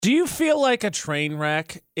Do you feel like a train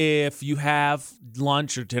wreck if you have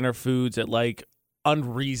lunch or dinner foods at like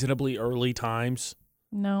unreasonably early times?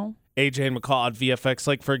 No. AJ and McCall on VFX.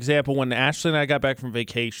 Like, for example, when Ashley and I got back from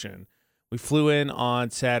vacation, we flew in on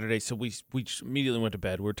Saturday, so we just immediately went to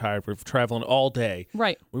bed. We were tired. We were traveling all day.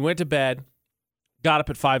 Right. We went to bed, got up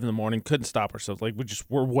at 5 in the morning, couldn't stop ourselves. Like,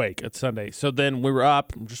 we're awake. It's Sunday. So then we were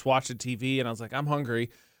up, just watching TV, and I was like, I'm hungry.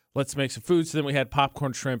 Let's make some food. So then we had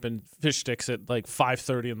popcorn, shrimp, and fish sticks at like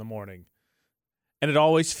 5:30 in the morning. And it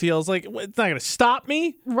always feels like it's not going to stop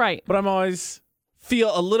me. Right. But I'm always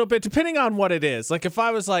feel a little bit, depending on what it is. Like if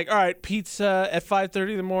I was like, all right, pizza at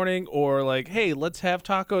 5:30 in the morning, or like, hey, let's have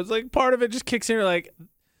tacos. Like part of it just kicks in. You're like,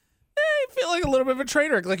 I feel like a little bit of a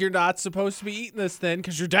train wreck. Like you're not supposed to be eating this then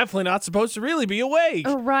because you're definitely not supposed to really be awake.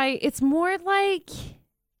 Oh, right. It's more like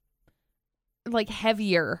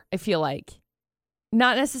heavier, I feel like.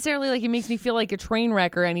 Not necessarily like it makes me feel like a train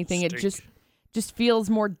wreck or anything. Stink. It just feels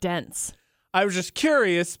more dense. I was just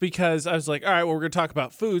curious because I was like, all right, well, we're going to talk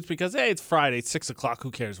about foods because, hey, it's Friday, it's 6 o'clock. Who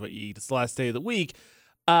cares what you eat? It's the last day of the week.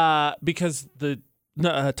 Because the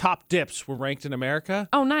top dips were ranked in America.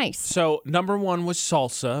 Oh, nice. So number 1 was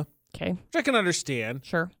salsa. Okay. Which I can understand.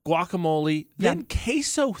 Sure. Guacamole. Then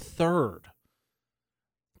queso third.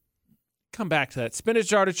 Come back to that.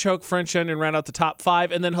 Spinach, artichoke, French onion round out the top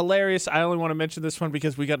 5. And then hilarious, I only want to mention this one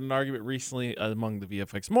because we got an argument recently among the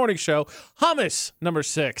VFX morning show. Hummus, number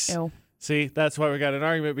 6. Ew. See, that's why we got an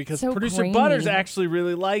argument because So producer grainy. Butters actually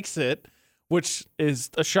really likes it, which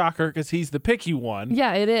is a shocker because he's the picky one.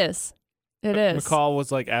 Yeah, it is. It is. McCall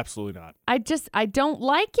was like, absolutely not. I don't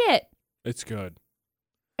like it. It's good.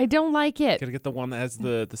 I don't like it. Gotta get the one that has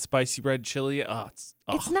the spicy red chili. It's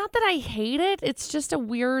not that I hate it. It's just a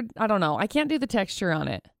weird, I don't know. I can't do the texture on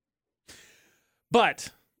it. But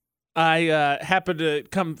I happened to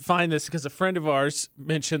come find this because a friend of ours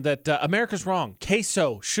mentioned that America's wrong.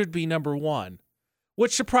 Queso should be number 1,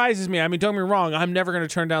 which surprises me. I mean, don't get me wrong. I'm never going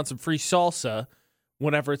to turn down some free salsa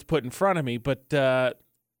whenever it's put in front of me. But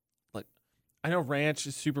like, I know ranch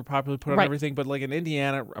is super popular, put on everything. But like in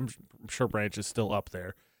Indiana, I'm sure ranch is still up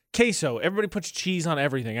there. Queso, everybody puts cheese on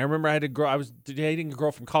everything. I remember I was dating a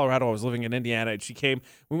girl from Colorado. I was living in Indiana, and she came.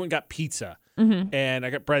 We went and got pizza, and I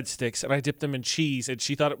got breadsticks, and I dipped them in cheese, and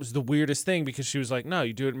she thought it was the weirdest thing because she was like, no,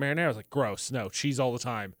 you do it in marinara. I was like, gross. No, cheese all the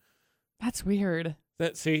time. That's weird.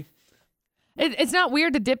 See? It's not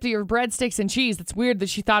weird to dip your breadsticks in cheese. It's weird that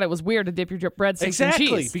she thought it was weird to dip your breadsticks in cheese.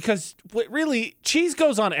 Exactly, because really, cheese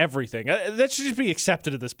goes on everything. That should just be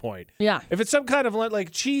accepted at this point. Yeah. If it's some kind of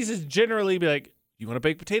like cheese is generally be like, you want a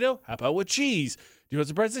baked potato? How about with cheese? Do you want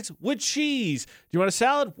some breadsticks? With cheese. Do you want a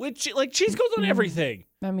salad? With cheese? Like cheese goes on everything.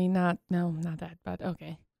 I mean, not that, but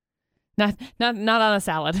okay. Not on a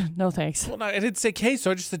salad. No thanks. Well, no, I didn't say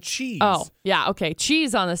queso. I just said cheese. Oh, yeah, okay.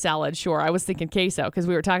 Cheese on a salad, sure. I was thinking queso because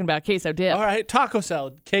we were talking about queso dip. All right, taco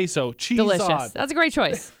salad, queso, cheese Delicious. on. That's a great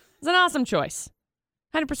choice. It's an awesome choice.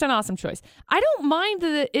 100% awesome choice. I don't mind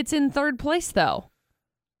that it's in third place, though.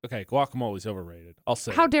 Okay, guacamole's overrated. I'll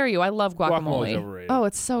say. How dare you? I love guacamole. Guacamole's overrated. Oh,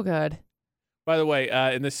 it's so good. By the way,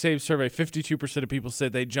 in this same survey, 52% of people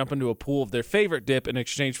said they'd jump into a pool of their favorite dip in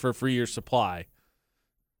exchange for a free year's supply.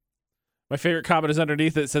 My favorite comment is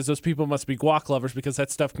underneath it. It says those people must be guac lovers because that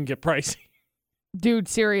stuff can get pricey. Dude,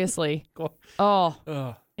 seriously. Oh,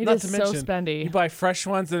 it not is to so mention, spendy. You buy fresh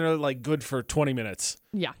ones and they're like good for 20 minutes.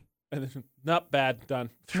 Yeah. And not bad, done.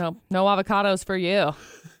 No avocados for you.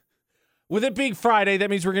 With it being Friday, that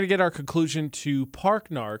means we're going to get our conclusion to Park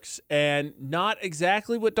Narcs, and not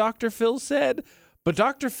exactly what Dr. Phil said, but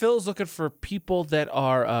Dr. Phil's looking for people that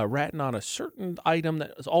are ratting on a certain item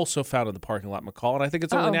that is also found in the parking lot, McCall, and I think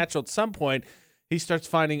it's only natural at some point he starts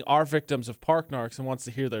finding our victims of Park Narcs and wants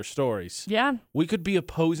to hear their stories. Yeah. We could be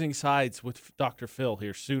opposing sides with Dr. Phil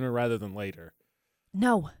here sooner rather than later.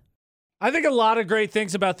 No. I think a lot of great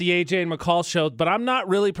things about the AJ and McCall show, but I'm not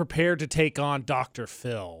really prepared to take on Dr.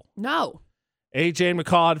 Phil. No. AJ and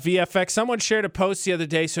McCall at VFX. Someone shared a post the other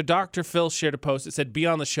day. So Dr. Phil shared a post that said, be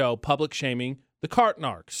on the show, public shaming the cart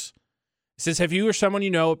narcs. It says, have you or someone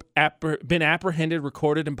you know been apprehended,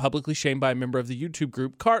 recorded, and publicly shamed by a member of the YouTube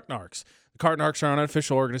group Cart Narcs? The Cart Narcs are an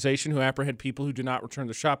unofficial organization who apprehend people who do not return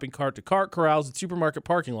their shopping cart to cart corrals and supermarket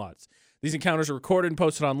parking lots. These encounters are recorded and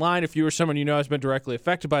posted online. If you or someone you know has been directly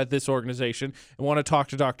affected by this organization and want to talk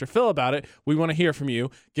to Dr. Phil about it, we want to hear from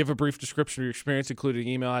you. Give a brief description of your experience, including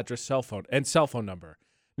email address, cell phone number.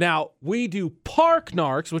 Now, we do Park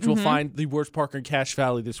Narcs, which we'll find the worst parker in Cache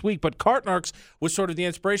Valley this week, but Cart Narcs was sort of the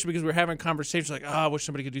inspiration because we were having conversations like, I wish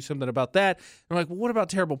somebody could do something about that. And I'm like, well, what about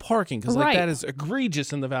terrible parking? Because that is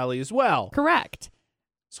egregious in the valley as well. Correct.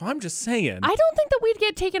 So I'm just saying. I don't think that we'd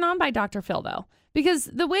get taken on by Dr. Phil, though. Because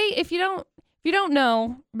the way, if you don't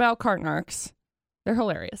know about cart narcs, they're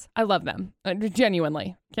hilarious. I love them,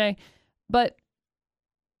 genuinely. Okay, but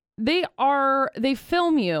they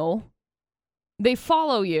film you, they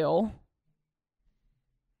follow you.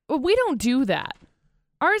 We don't do that.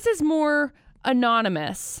 Ours is more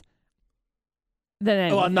anonymous than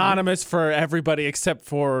anything. Oh, anonymous for everybody except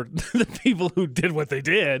for the people who did what they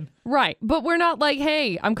did. Right. But we're not like,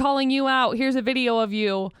 hey, I'm calling you out. Here's a video of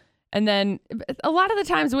you. And then a lot of the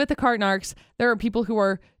times with the cart narcs, there are people who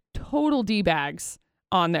are total D-bags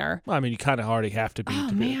on there. Well, I mean, you kind of already have to be.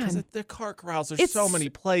 Oh, man. Because they're cart corrals. There's so many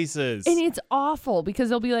places. And it's awful because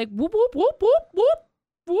they'll be like, whoop, whoop, whoop, whoop, whoop,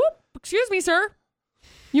 whoop. Excuse me, sir.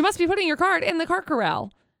 You must be putting your cart in the cart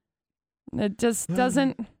corral. It just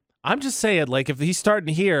doesn't. I'm just saying, like, if he's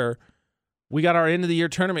starting here, we got our end of the year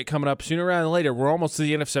tournament coming up sooner rather than later. We're almost to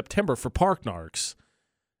the end of September for Park Narcs.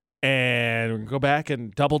 And we're going to go back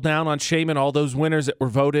and double down on shaming all those winners that were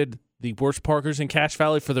voted the worst parkers in Cache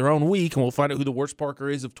Valley for their own week. And we'll find out who the worst parker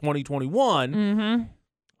is of 2021. Mm-hmm.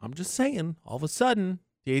 I'm just saying, all of a sudden,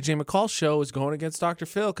 the AJ McCall show is going against Dr.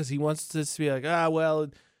 Phil because he wants to be like, well,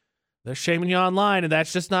 they're shaming you online, and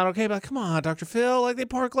that's just not okay. But come on, Dr. Phil, like they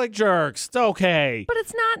park like jerks. It's okay. But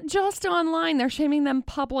it's not just online. They're shaming them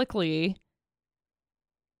publicly,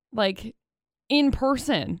 like in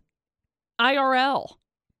person, IRL.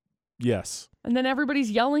 Yes. And then everybody's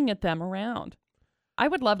yelling at them around. I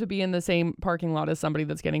would love to be in the same parking lot as somebody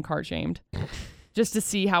that's getting cart shamed, just to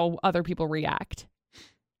see how other people react.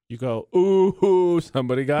 You go, ooh,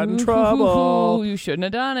 somebody got in trouble. You shouldn't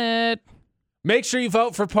have done it. Make sure you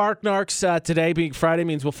vote for Park Narcs today. Being Friday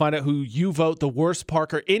means we'll find out who you vote the worst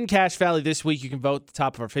parker in Cache Valley this week. You can vote at the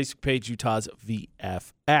top of our Facebook page, Utah's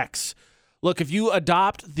VFX. Look, if you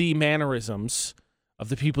adopt the mannerisms of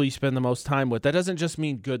the people you spend the most time with, that doesn't just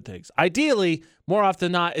mean good things. Ideally, more often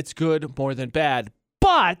than not, it's good more than bad.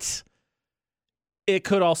 But it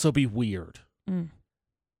could also be weird.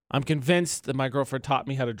 I'm convinced that my girlfriend taught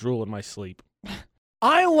me how to drool in my sleep.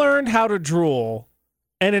 I learned how to drool.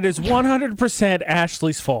 And it is 100%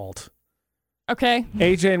 Ashley's fault. Okay.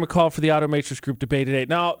 AJ and McCall for the Automatrix Group debate today.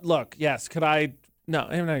 Now, look, yes, could I? No,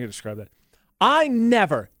 I'm not going to describe that. I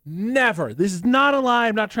never, this is not a lie.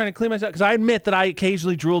 I'm not trying to clean myself because I admit that I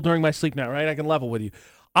occasionally drool during my sleep now, right? I can level with you.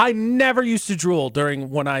 I never used to drool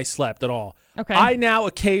during when I slept at all. Okay. I now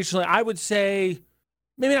occasionally, I would say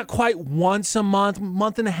maybe not quite once a month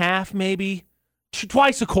and a half maybe.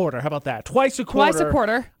 Twice a quarter. How about that? Twice a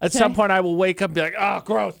quarter. At some point, I will wake up and be like, oh,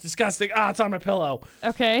 gross, disgusting. It's on my pillow.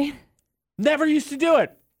 Okay. Never used to do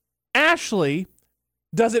it. Ashley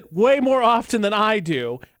does it way more often than I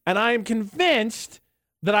do, and I am convinced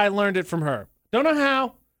that I learned it from her. Don't know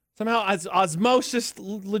how. Somehow, osmosis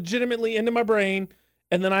legitimately into my brain,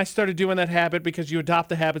 and then I started doing that habit because you adopt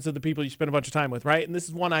the habits of the people you spend a bunch of time with, right? And this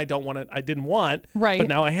is one I didn't want, right? But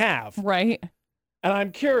now I have. Right. And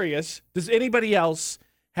I'm curious, does anybody else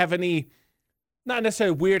have any, not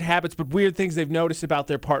necessarily weird habits, but weird things they've noticed about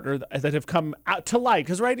their partner that have come out to light?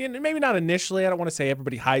 Because, right, maybe not initially. I don't want to say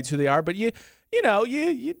everybody hides who they are, but you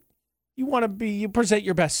want to be, you present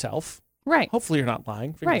your best self. Right. Hopefully you're not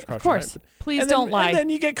lying. Right, of course. Please don't lie. And then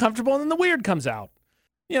you get comfortable, and then the weird comes out.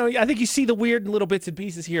 I think you see the weird little bits and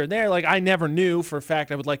pieces here and there. Like, I never knew for a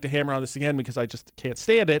fact, I would like to hammer on this again because I just can't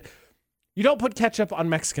stand it. You don't put ketchup on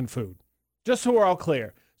Mexican food. Just so we're all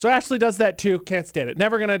clear. So Ashley does that too. Can't stand it.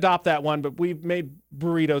 Never going to adopt that one, but we've made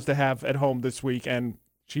burritos to have at home this week, and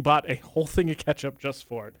she bought a whole thing of ketchup just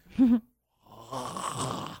for it.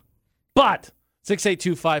 But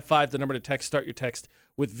 68255, the number to text. Start your text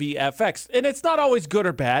with VFX. And it's not always good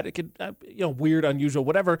or bad. It could, weird, unusual,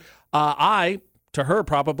 whatever. I, to her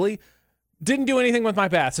probably, didn't do anything with my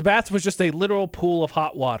bath. The bath was just a literal pool of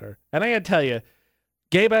hot water. And I got to tell you,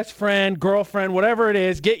 gay best friend, girlfriend, whatever it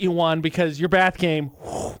is, get you one because your bath came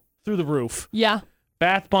through the roof. Yeah.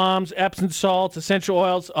 Bath bombs, Epsom salts, essential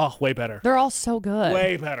oils. Oh, way better. They're all so good.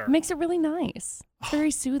 Way better. It makes it really nice. It's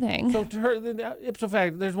very soothing. So to her, ipso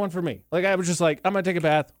fact, there's one for me. Like I was just like, I'm going to take a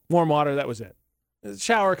bath, warm water, that was it. The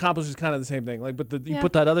shower accomplishes kind of the same thing. Like, but you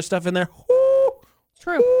put that other stuff in there. It's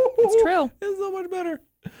true. It's true. It's so much better.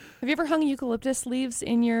 Have you ever hung eucalyptus leaves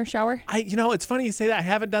in your shower? It's funny you say that. I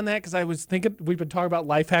haven't done that because I was thinking we've been talking about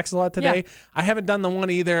life hacks a lot today. Yeah. I haven't done the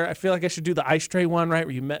one either. I feel like I should do the ice tray one, right?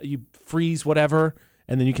 Where you freeze whatever,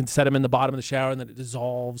 and then you can set them in the bottom of the shower, and then it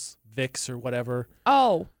dissolves Vicks or whatever.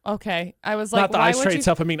 Oh, okay. I was like, not the why ice tray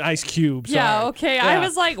itself. I mean ice cubes. Yeah, sorry. okay. Yeah. I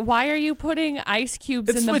was like, why are you putting ice cubes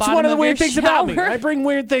in the bottom of your shower? It's one of the weird things about me. I bring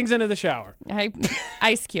weird things into the shower.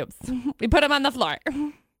 Ice cubes. We put them on the floor.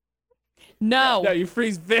 No. No, you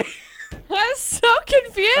freeze Vicks. I'm so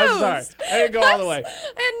confused. I'm sorry. I didn't go all the way. I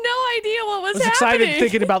had no idea what was I was happening. excited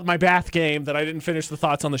thinking about my bath game that I didn't finish the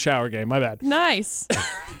thoughts on the shower game. My bad. Nice.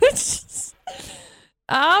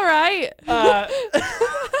 All right.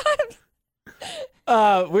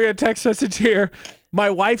 We had a text message here. My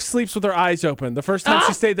wife sleeps with her eyes open. The first time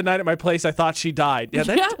she stayed the night at my place, I thought she died. Yeah,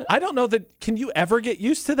 I don't know that. Can you ever get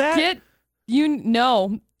used to that?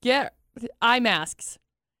 Get eye masks.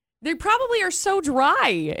 They probably are so dry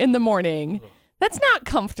in the morning. That's not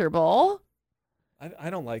comfortable. I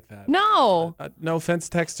don't like that. No. No offense,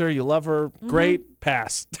 texter. You love her. Great.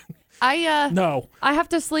 Pass. No. I have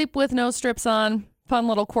to sleep with nose strips on. Fun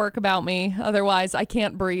little quirk about me. Otherwise, I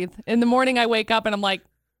can't breathe. In the morning, I wake up and I'm like,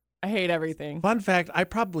 I hate everything. Fun fact, I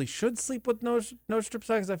probably should sleep with nose strips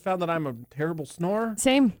on because I found that I'm a terrible snorer.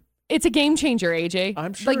 Same. It's a game changer, AJ.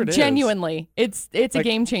 I'm sure it is. Genuinely. It's a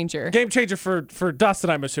game changer. Game changer for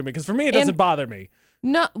Dustin, I'm assuming, because for me, it doesn't bother me.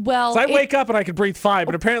 No, well. So I wake up and I can breathe fine,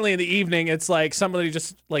 but apparently in the evening, it's like somebody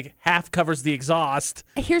just like half covers the exhaust.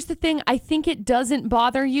 Here's the thing. I think it doesn't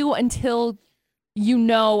bother you until you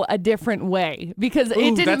know a different way, because it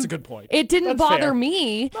didn't. That's a good point. It didn't bother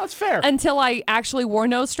me. That's fair. Until I actually wore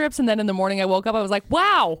nose strips, and then in the morning I woke up, I was like,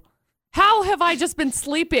 wow, how have I just been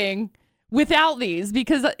sleeping without these?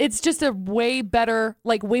 Because it's just a way better,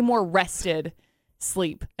 like way more rested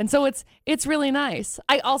sleep. And so it's really nice.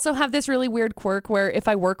 I also have this really weird quirk where if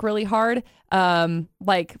I work really hard,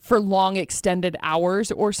 like for long extended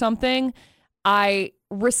hours or something, I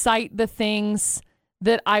recite the things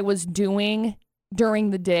that I was doing during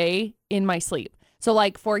the day in my sleep. So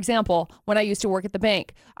like, for example, when I used to work at the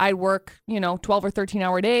bank, I'd work, 12 or 13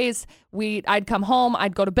 hour days. I'd come home,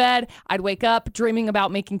 I'd go to bed, I'd wake up dreaming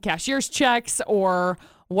about making cashier's checks or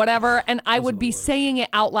whatever. And I would be saying it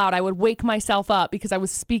out loud. I would wake myself up because I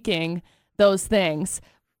was speaking those things.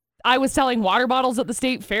 I was selling water bottles at the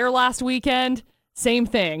state fair last weekend. Same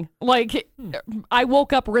thing. Like, I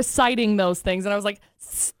woke up reciting those things and I was like,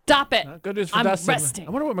 stop it. Good news for I'm Dustin. resting.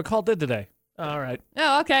 I wonder what McCall did today. All right.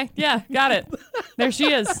 Oh, okay. Yeah, got it. There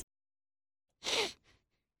she is.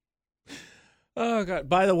 Oh, God.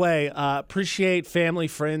 By the way, appreciate family,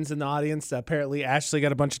 friends in the audience. Apparently, Ashley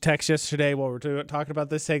got a bunch of texts yesterday while we were talking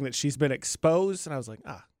about this, saying that she's been exposed. And I was like,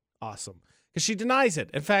 awesome. Because she denies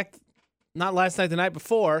it. In fact, not last night, the night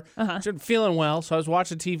before. She wasn't feeling well, so I was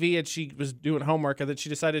watching TV and she was doing homework, and then she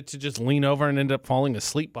decided to just lean over and end up falling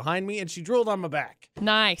asleep behind me, and she drooled on my back.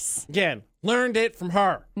 Nice. Again, learned it from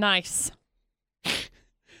her. Nice.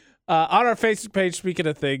 On our Facebook page, speaking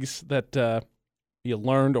of things that you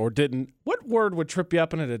learned or didn't, what word would trip you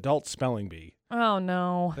up in an adult spelling bee? Oh,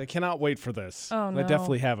 no. I cannot wait for this. Oh, no. I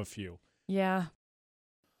definitely have a few. Yeah.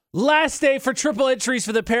 Last day for triple entries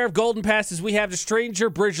for the pair of golden passes. We have the Stranger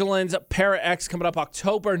Bridgeland's Para X coming up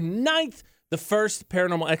October 9th, the first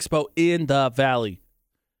Paranormal Expo in the Valley.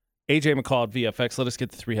 AJ McCall at VFX. Let us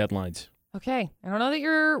get the three headlines. Okay. I don't know that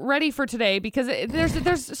you're ready for today because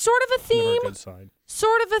there's sort of a theme. Never a good sign.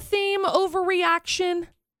 Sort of a theme, overreaction,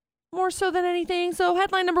 more so than anything. So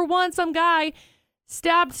headline number 1, some guy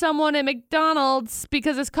stabbed someone at McDonald's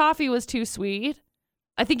because his coffee was too sweet.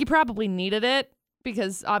 I think he probably needed it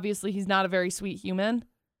because obviously he's not a very sweet human.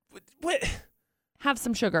 What? Have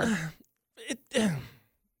some sugar.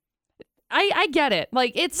 I get it.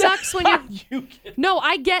 Like, it sucks when you're... No,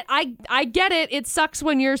 I get it. It sucks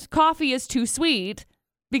when your coffee is too sweet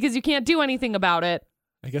because you can't do anything about it.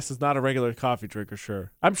 I guess it's not a regular coffee drinker,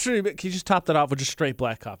 sure. I'm sure. Can you just top that off with just straight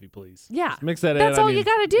black coffee, please? Yeah. Just mix that in. That's all you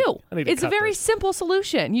got to do. It's a very this. simple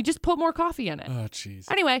solution. You just put more coffee in it. Oh,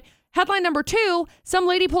 jeez. Anyway, headline number 2, some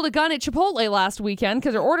lady pulled a gun at Chipotle last weekend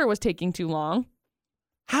because her order was taking too long.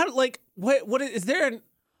 How, like, what is there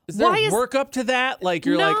a work up to that? Like,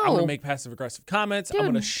 you're like, I'm going to make passive-aggressive comments. Dude. I'm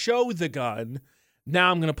going to show the gun.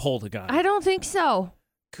 Now I'm going to pull the gun. I don't think so.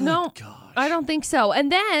 Good no, gosh. I don't think so. And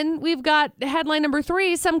then we've got headline number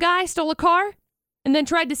 3. Some guy stole a car and then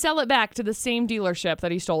tried to sell it back to the same dealership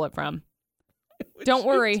that he stole it from. Don't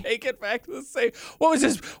worry. Take it back to the same. What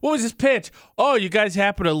was his pitch? Oh, you guys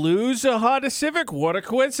happen to lose a Honda Civic? What a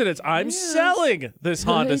coincidence. I'm selling this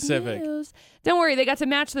Honda Civic. News. Don't worry. They got to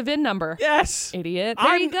match the VIN number. Yes. Idiot.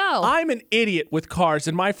 There you go. I'm an idiot with cars,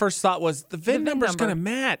 and my first thought was the VIN number's going to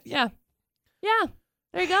match. Yeah. Yeah.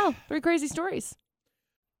 There you go. 3 crazy stories.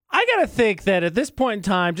 I got to think that at this point in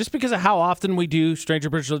time, just because of how often we do Stranger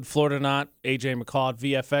Bridgeland, Florida Not, AJ McCall at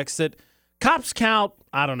VFX, that cops count,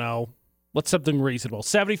 I don't know, what's something reasonable?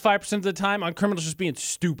 75% of the time on criminals just being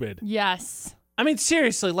stupid. Yes. I mean,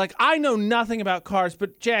 seriously, like, I know nothing about cars,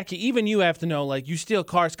 but Jackie, even you have to know, like, you steal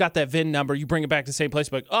cars, got that VIN number, you bring it back to the same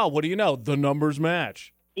place, like, oh, what do you know? The numbers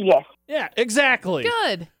match. Yes. Yeah, exactly.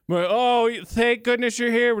 Good. Oh, thank goodness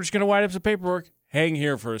you're here. We're just going to wind up some paperwork. Hang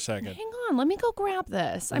here for a second. Hang on. Let me go grab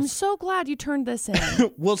this. I'm so glad you turned this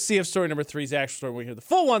in. We'll see if story number 3 is the actual story. We hear the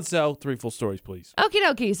full ones, though. 3 full stories, please. Okie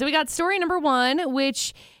dokie. So we got story number 1,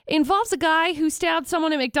 which involves a guy who stabbed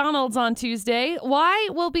someone at McDonald's on Tuesday. Why?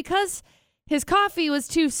 Well, because his coffee was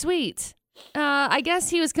too sweet. I guess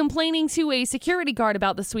he was complaining to a security guard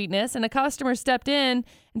about the sweetness, and a customer stepped in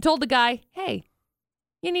and told the guy, hey,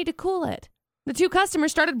 you need to cool it. The 2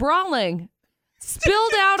 customers started brawling,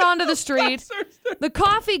 spilled out onto the street. The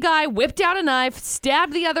coffee guy whipped out a knife,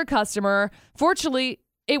 stabbed the other customer. Fortunately,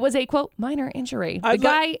 it was a, quote, minor injury. The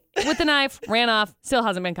guy with the knife ran off, still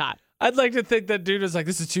hasn't been caught. I'd like to think that dude was like,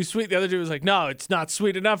 this is too sweet. The other dude was like, no, it's not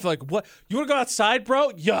sweet enough. Like, what? You want to go outside,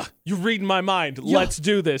 bro? Yeah, you're reading my mind. Yeah. Let's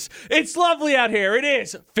do this. It's lovely out here. It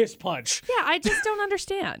is. Fist punch. Yeah, I just don't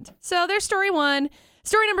understand. So there's story 1.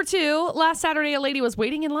 Story number 2, last Saturday, a lady was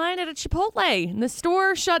waiting in line at a Chipotle, and the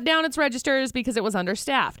store shut down its registers because it was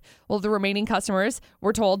understaffed. Well, the remaining customers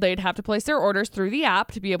were told they'd have to place their orders through the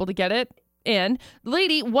app to be able to get it in. The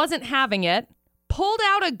lady wasn't having it, pulled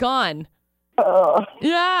out a gun.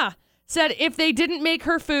 Yeah. Said if they didn't make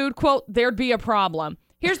her food, quote, there'd be a problem.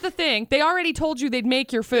 Here's the thing. They already told you they'd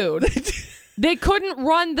make your food. They couldn't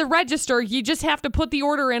run the register. You just have to put the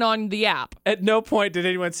order in on the app. At no point did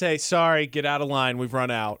anyone say, sorry, get out of line. We've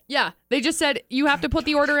run out. Yeah. They just said you have to put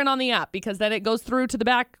the order in on the app because then it goes through to the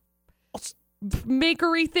back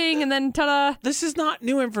bakery thing and then ta-da. This is not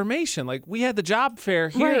new information. Like, we had the job fair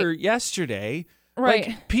here yesterday. Right.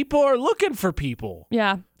 Like, people are looking for people.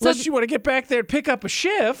 Yeah. Unless you want to get back there and pick up a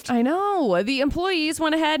shift. I know. The employees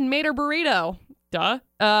went ahead and made her burrito. Duh.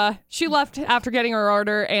 She left after getting her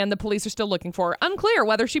order, and the police are still looking for her. Unclear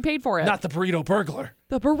whether she paid for it. Not the burrito burglar.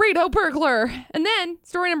 The burrito burglar. And then,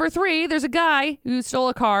 story number 3, there's a guy who stole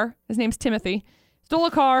a car. His name's Timothy. Stole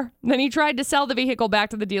a car, then he tried to sell the vehicle back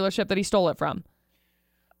to the dealership that he stole it from.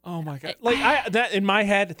 Oh my God. Like, that in my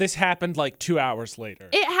head, this happened like 2 hours later.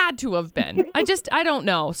 It had to have been. I don't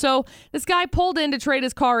know. So this guy pulled in to trade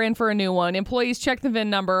his car in for a new one. Employees checked the VIN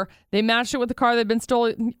number. They matched it with the car that had been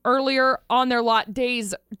stolen earlier on their lot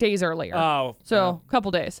days earlier. Oh. So a couple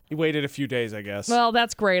days. He waited a few days, I guess. Well,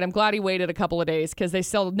 that's great. I'm glad he waited a couple of days because they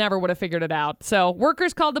still never would have figured it out. So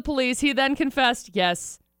workers called the police. He then confessed,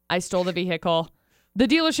 yes, I stole the vehicle. The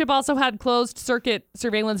dealership also had closed circuit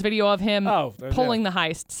surveillance video of him pulling the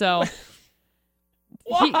heist. So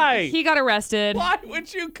why? He got arrested. Why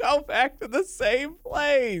would you go back to the same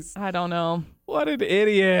place? I don't know. What an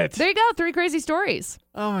idiot. There you go. 3 crazy stories.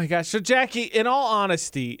 Oh, my gosh. So, Jackie, in all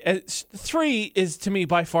honesty, 3 is, to me,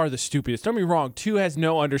 by far the stupidest. Don't be wrong. 2 has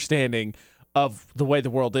no understanding of the way the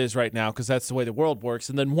world is right now because that's the way the world works.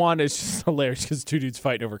 And then 1 is just hilarious because 2 dudes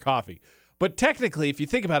fighting over coffee. But technically, if you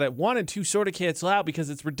think about it, 1 and 2 sort of cancel out because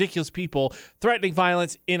it's ridiculous people threatening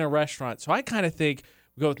violence in a restaurant. So I kind of think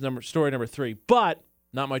we go with story number 3. But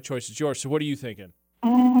not my choice, it's yours. So what are you thinking?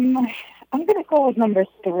 I'm going to go with number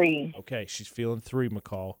 3. Okay, she's feeling 3,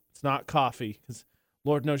 McCall. It's not coffee because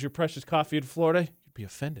Lord knows your precious coffee in Florida. You'd be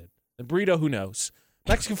offended. The burrito, who knows?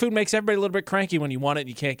 Mexican food makes everybody a little bit cranky when you want it and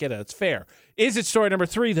you can't get it. It's fair. Is it story number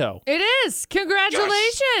 3, though? It is. Congratulations.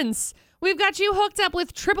 Yes. We've got you hooked up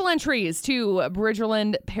with triple entries to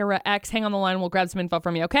Bridgerland Para X. Hang on the line. We'll grab some info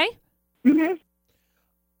from you, okay? Mm-hmm.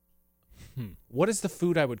 What is the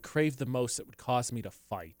food I would crave the most that would cause me to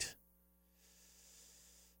fight?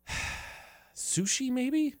 Sushi,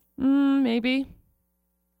 maybe? Maybe.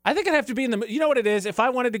 I think I'd have to be in the... You know what it is? If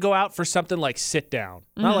I wanted to go out for something like sit down,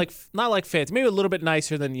 not like fancy, maybe a little bit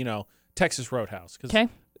nicer than, Texas Roadhouse. Okay.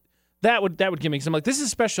 That would give me, because I'm like, this is a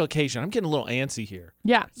special occasion. I'm getting a little antsy here.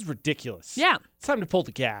 Yeah. This is ridiculous. Yeah. It's time to pull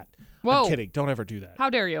the gat. Whoa. I'm kidding. Don't ever do that. How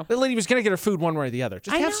dare you? The lady was going to get her food one way or the other.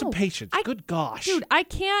 Just have some know. patience. Good gosh. Dude, I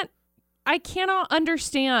cannot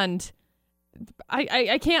understand.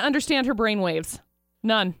 I can't understand her brainwaves.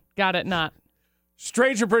 None. Got it. Not.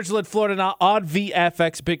 Stranger Bridgeland, Florida, now on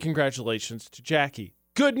VFX. Big congratulations to Jackie.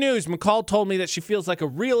 Good news. McCall told me that she feels like a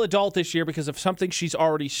real adult this year because of something she's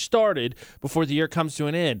already started before the year comes to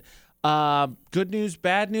an end. Good news,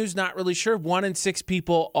 bad news, not really sure. 1 in 6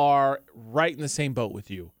 people are right in the same boat with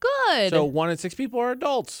you. Good. So 1 in 6 people are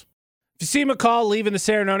adults. If you see McCall leaving the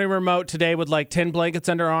ceremony remote today with like 10 blankets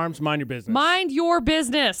under her arms, mind your business. Mind your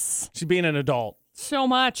business. She's being an adult. So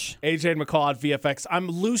much. AJ and McCall at VFX. I'm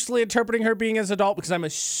loosely interpreting her being as an adult because I'm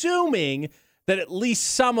assuming that at least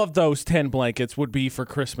some of those 10 blankets would be for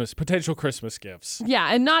Christmas, potential Christmas gifts. Yeah,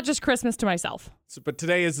 and not just Christmas to myself. But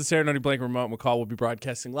today is the Serenity Blanket Remote. McCall will be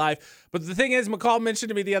broadcasting live. But the thing is, McCall mentioned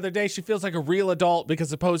to me the other day, she feels like a real adult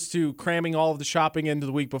because opposed to cramming all of the shopping into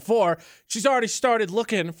the week before, she's already started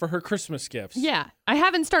looking for her Christmas gifts. Yeah, I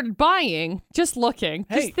haven't started buying, just looking,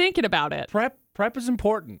 just thinking about it. Prep is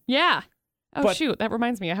important. Yeah. Oh, But- shoot, that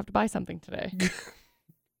reminds me, I have to buy something today.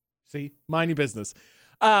 See, mind your business.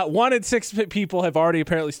 1 in 6 people have already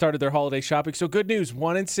apparently started their holiday shopping. So good news,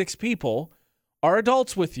 1 in 6 people are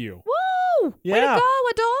adults with you. Woo! Yeah. Way to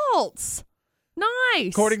go, adults. Nice.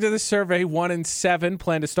 According to this survey, 1 in 7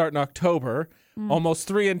 plan to start in October. Almost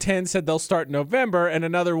 3 in 10 said they'll start in November, and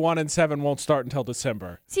another 1 in 7 won't start until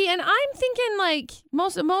December. See, and I'm thinking like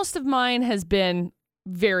most of mine has been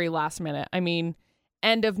very last minute. I mean,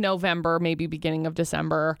 end of November, maybe beginning of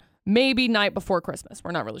December, maybe night before Christmas.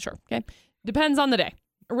 We're not really sure. Okay. Depends on the day.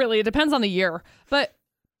 Really, it depends on the year. But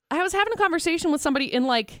I was having a conversation with somebody in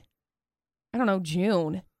like, I don't know,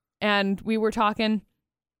 June. And we were talking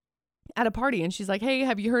at a party and she's like, hey,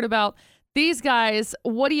 have you heard about these guys?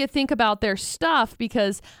 What do you think about their stuff?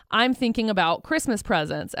 Because I'm thinking about Christmas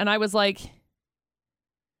presents. And I was like,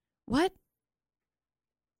 what?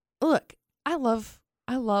 Look, I love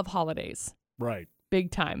holidays. Right.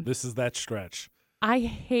 Big time. This is that stretch. I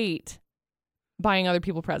hate buying other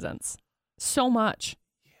people presents so much.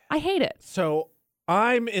 I hate it. So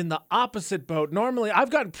I'm in the opposite boat. Normally, I've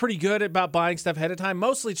gotten pretty good about buying stuff ahead of time.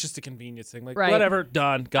 Mostly it's just a convenience thing. Like, Right. whatever,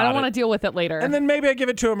 done, got it. I don't want to deal with it later. And then maybe I give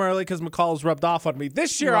it to him early because McCall's rubbed off on me.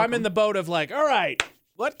 This year, You're I'm welcome. in the boat of like, all right,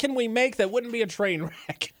 what can we make that wouldn't be a train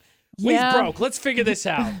wreck? Yeah. We've broke. Let's figure this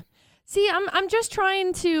out. See, I'm just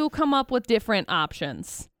trying to come up with different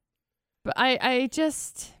options. But I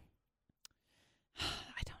just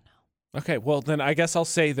I don't know. Okay, well, then I guess I'll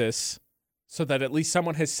say this so that at least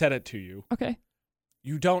someone has said it to you. Okay.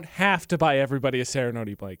 You don't have to buy everybody a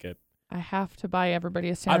Serenity blanket. I have to buy everybody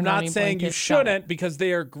a I'm ceremony not saying you blanket. Got shouldn't because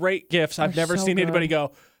they are great gifts. I've They're never so seen anybody good.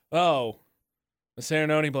 go, oh, a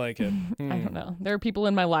Serenity blanket. I don't know. There are people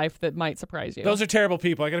in my life that might surprise you. Those are terrible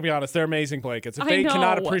people. I got to be honest. They're amazing blankets. If I they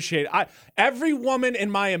cannot know. appreciate every woman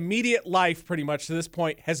in my immediate life pretty much to this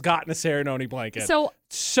point has gotten a Serenity blanket.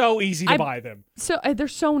 So easy to buy them. So they're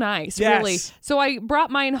so nice, Yes. really. So I brought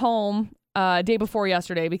mine home day before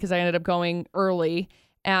yesterday because I ended up going early,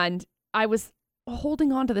 and I was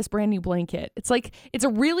holding on to this brand new blanket. It's a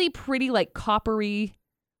really pretty like coppery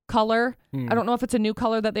color. I don't know if it's a new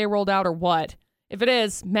color that they rolled out or what. If it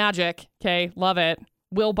is, magic. Okay, love it.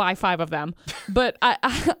 We'll buy 5 of them. But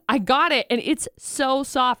I got it, and it's so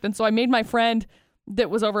soft. And so I made my friend that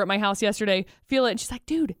was over at my house yesterday feel it, and she's like,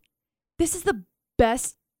 dude, this is the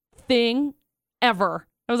best thing ever.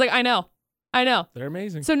 I was like, I know. They're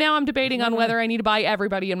amazing. So now I'm debating on whether I need to buy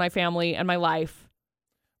everybody in my family and my life.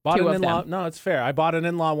 Bought 2 an of in-law. them. No, it's fair. I bought an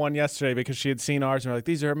in-law one yesterday because she had seen ours and we're like,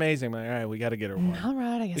 these are amazing. I'm like, all right, we got to get her one. All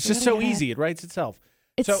right, I guess It's I just gotta so get it. easy. It writes itself.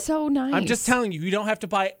 It's so nice. I'm just telling you, you don't have to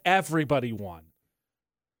buy everybody one.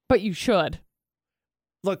 But you should.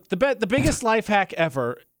 Look, the biggest life hack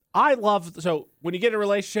ever. So when you get a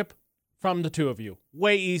relationship from the 2 of you,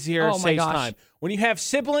 way easier, Oh my saves gosh. time. When you have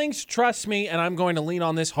siblings, trust me, and I'm going to lean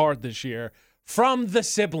on this hard this year, from the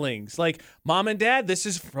siblings. Like mom and dad, this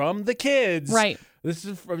is from the kids. Right. This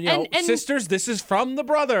is from, And- sisters, this is from the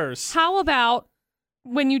brothers. How about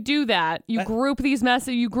when you do that, you group these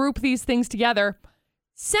things together,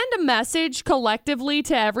 send a message collectively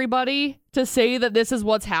to everybody to say that this is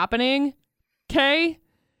what's happening. Okay?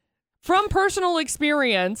 From personal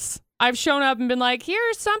experience, I've shown up and been like,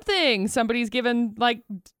 here's something. Somebody's given like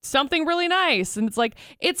something really nice. And it's like,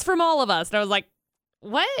 it's from all of us. And I was like,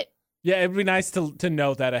 what? Yeah, it'd be nice to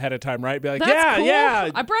know that ahead of time, right? Be like, That's cool. yeah.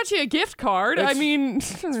 I brought you a gift card. I It's mean,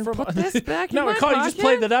 put this back No, in my McCall, you just pocket.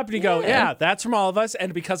 played that up and you go, Yeah. yeah, that's from all of us.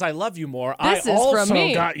 And because I love you more, This I is from also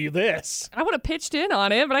me. got you this. I would have pitched in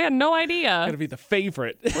on it, but I had no idea. Gotta be the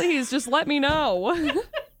favorite. Please just let me know.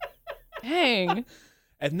 Dang.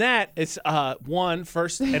 And that is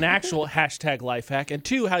first, an actual hashtag life hack, and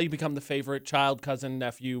 2, how you become the favorite child, cousin,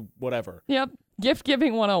 nephew, whatever. Yep. Gift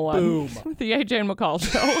giving 101. Boom. With the AJ and McCall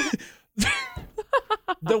show.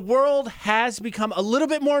 The world has become a little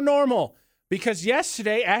bit more normal because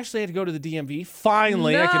yesterday Ashley had to go to the DMV.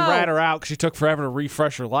 Finally, I can No. rat her out because she took forever to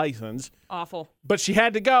refresh her license. Awful. But she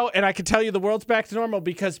had to go, and I can tell you the world's back to normal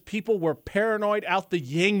because people were paranoid out the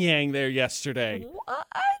yin-yang there yesterday. What?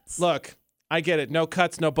 Look, I get it. No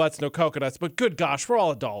cuts, no butts, no coconuts, but good gosh, we're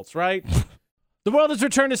all adults, right? The world has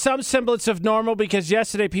returned to some semblance of normal because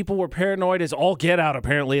yesterday people were paranoid as all get out,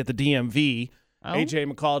 apparently, at the DMV. Oh.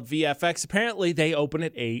 AJ McCall at VFX. Apparently, they open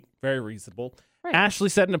at 8. Very reasonable. Right. Ashley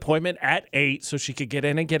set an appointment at 8 so she could get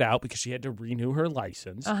in and get out because she had to renew her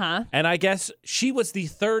license. Uh-huh. And I guess she was the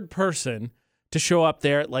third person to show up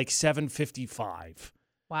there at like 7:55.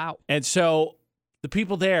 Wow. And so the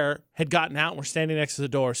people there had gotten out and were standing next to the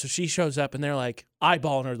door. So she shows up and they're like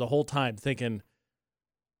eyeballing her the whole time thinking,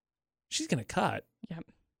 she's going to cut. Yep.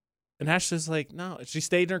 And Ashley's like, no. She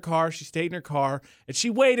stayed in her car. And she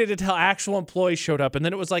waited until actual employees showed up. And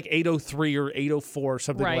then it was like 8:03 or 8:04 or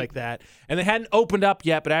something like that. And they hadn't opened up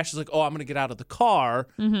yet. But Ashley's like, oh, I'm going to get out of the car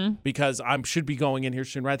because I should be going in here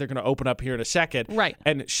soon, right? They're going to open up here in a second. Right.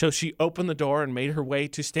 And so she opened the door and made her way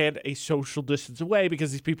to stand a social distance away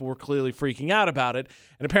because these people were clearly freaking out about it.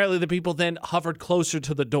 And apparently the people then hovered closer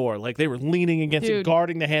to the door. Like they were leaning against it,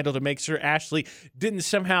 guarding the handle to make sure Ashley didn't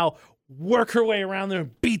somehow work her way around there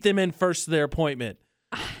and beat them in first to their appointment.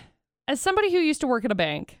 As somebody who used to work at a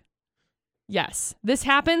bank, yes, this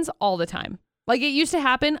happens all the time. Like it used to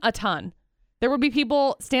happen a ton. There would be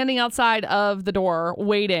people standing outside of the door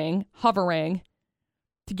waiting, hovering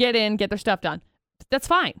to get in, get their stuff done. That's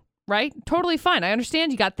fine, right? Totally fine. I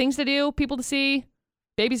understand you got things to do, people to see,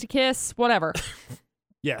 babies to kiss, whatever.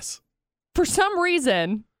 Yes. For some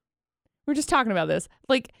reason, we're just talking about this.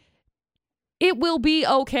 Like, it will be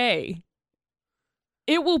okay.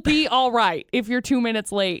 It will be all right if you're 2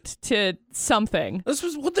 minutes late to something.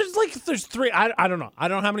 There's three. I don't know. I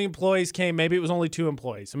don't know how many employees came. Maybe it was only 2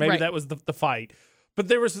 employees. So maybe that was the fight. But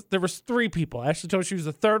there was 3 people. Ashley told me she was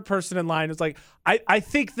the third person in line. It's like, I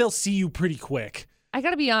think they'll see you pretty quick. I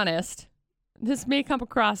got to be honest. This may come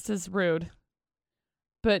across as rude,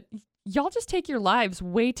 but y'all just take your lives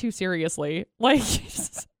way too seriously. Like,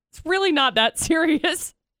 it's really not that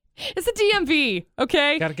serious. It's a DMV,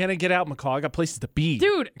 okay? Gotta get out, McCall. I got places to be.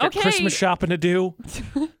 Dude, I got Christmas shopping to do.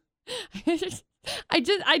 I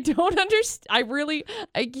don't understand.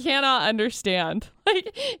 I cannot understand.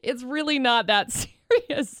 Like, it's really not that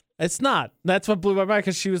serious. It's not. That's what blew my mind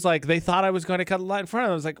because she was like, they thought I was going to cut a line in front of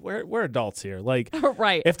them. I was like, we're adults here. Like,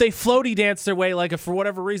 right. If they floaty dance their way, like if for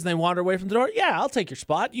whatever reason they wander away from the door, yeah, I'll take your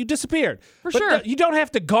spot. You disappeared. For sure. You don't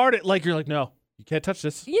have to guard it like you're like, no, you can't touch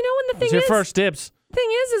this. You know, and the thing is, your first dibs. Thing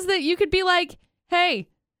is that you could be like, hey,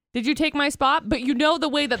 did you take my spot? But you know the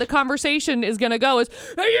way that the conversation is going to go is,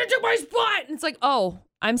 hey, you took my spot. And it's like, oh,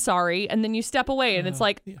 I'm sorry. And then you step away and it's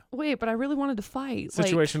like, wait, but I really wanted to fight.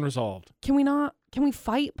 Situation resolved. Can we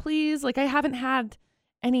fight, please? Like, I haven't had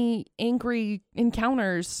any angry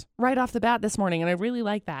encounters right off the bat this morning, and I really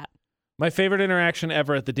like that. My favorite interaction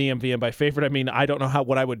ever at the DMV, and by favorite I mean I don't know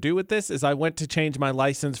what I would do with this, is I went to change my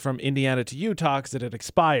license from Indiana to Utah because it had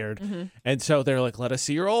expired. Mm-hmm. And so they're like, let us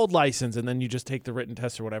see your old license. And then you just take the written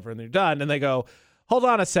test or whatever, and they're done. And they go, hold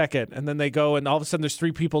on a second. And then they go, and all of a sudden there's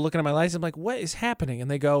 3 people looking at my license. I'm like, what is happening?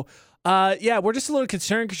 And they go, yeah, we're just a little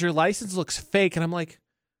concerned because your license looks fake. And I'm like,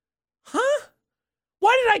 huh?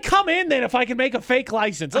 Why did I come in then if I can make a fake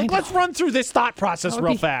license? Like, let's run through this thought process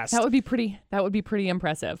real fast. That would be pretty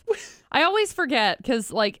impressive. I always forget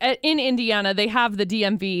because, like, in Indiana, they have the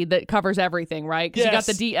DMV that covers everything, right? Because you got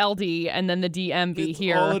the DLD and then the DMV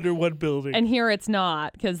here. All under one building. And here it's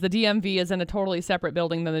not because the DMV is in a totally separate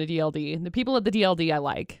building than the DLD. The people at the DLD I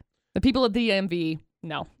like. The people at the DMV,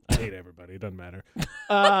 no. I hate everybody. It doesn't matter.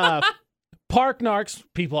 Park narcs,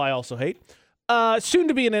 people I also hate. Soon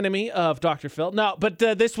to be an enemy of Dr. Phil. No, but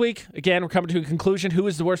this week, again, we're coming to a conclusion. Who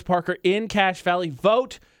is the worst parker in Cache Valley?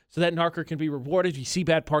 Vote so that narker can be rewarded. If you see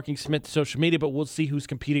bad parking, submit to social media, but we'll see who's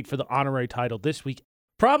competing for the honorary title this week.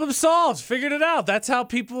 Problem solved. Figured it out. That's how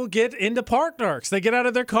people get into park narcs. They get out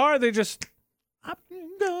of their car. They just,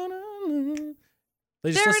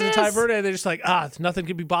 listen to Ty Verde. They're just like, nothing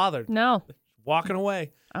can be bothered. No. Walking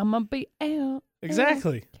away. I'm going to be out.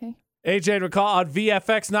 Exactly. Okay. AJ and McCall on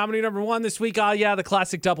VFX, nominee number 1 this week. Oh, yeah, the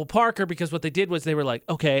classic double parker, because what they did was they were like,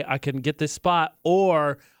 okay, I can get this spot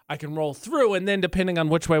or I can roll through, and then depending on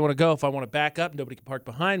which way I want to go, if I want to back up, nobody can park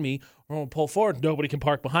behind me, or I want to pull forward, nobody can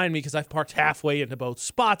park behind me because I've parked halfway into both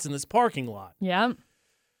spots in this parking lot. Yeah.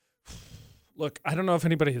 Look, I don't know if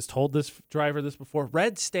anybody has told this driver this before.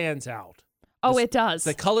 Red stands out. Oh, it does.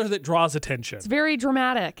 The color that draws attention. It's very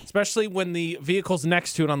dramatic. Especially when the vehicles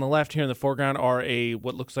next to it on the left here in the foreground are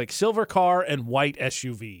what looks like silver car and white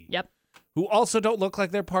SUV. Yep. Who also don't look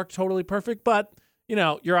like they're parked totally perfect, but,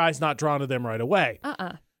 your eye's not drawn to them right away.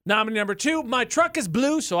 Nominee number 2, my truck is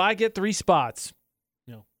blue, so I get 3 spots.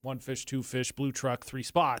 1 fish, 2 fish, blue truck, 3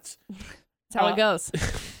 spots. That's how it goes.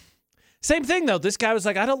 Same thing, though. This guy was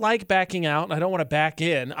like, I don't like backing out, and I don't want to back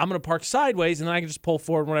in. I'm going to park sideways, and then I can just pull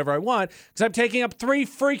forward whenever I want because I'm taking up 3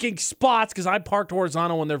 freaking spots because I parked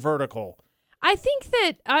horizontal when they're vertical. I think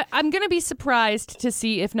that I'm going to be surprised to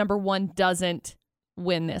see if number 1 doesn't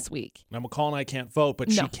win this week. Now, McCall and I can't vote,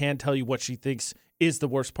 but she No. can tell you what she thinks is the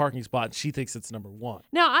worst parking spot, and she thinks it's number 1.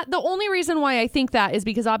 Now, the only reason why I think that is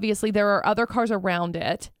because obviously there are other cars around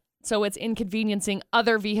it, so it's inconveniencing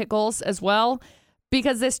other vehicles as well.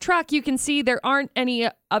 Because this truck, you can see there aren't any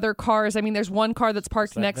other cars. I mean, there's one car that's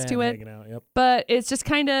parked next to it, Out, yep. but it's just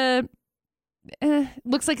kind of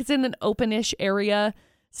looks like it's in an open-ish area,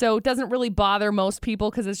 so it doesn't really bother most people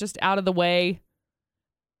because it's just out of the way.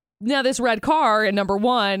 Now, this red car in number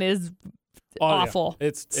 1 is awful. Yeah.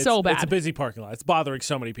 It's so bad. It's a busy parking lot. It's bothering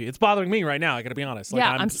so many people. It's bothering me right now. I got to be honest. Like,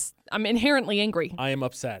 yeah, I'm inherently angry. I am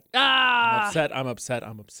upset. Ah, I'm upset.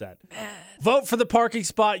 Vote for the parking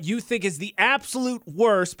spot you think is the absolute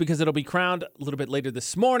worst, because it'll be crowned a little bit later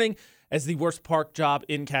this morning as the worst park job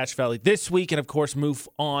in Cache Valley this week. And, of course, move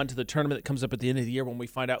on to the tournament that comes up at the end of the year when we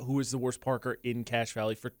find out who is the worst parker in Cache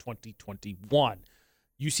Valley for 2021.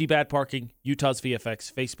 You see bad parking, Utah's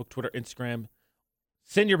VFX, Facebook, Twitter, Instagram.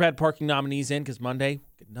 Send your bad parking nominees in, because Monday,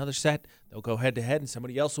 get another set. They'll go head-to-head, and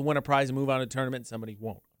somebody else will win a prize and move on to the tournament, and somebody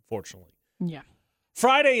won't, unfortunately. yeah.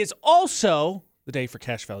 Friday is also the day for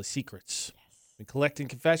Cache Valley Secrets. Yes. And collecting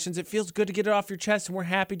confessions, it feels good to get it off your chest, and we're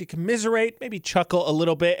happy to commiserate, maybe chuckle a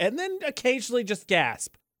little bit, and then occasionally just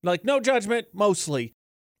gasp. Like, no judgment, mostly.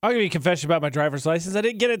 I'll give you a confession about my driver's license. I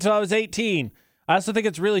didn't get it until I was 18. I also think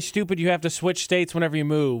it's really stupid you have to switch states whenever you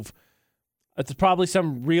move. It's probably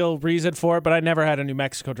some real reason for it, but I never had a New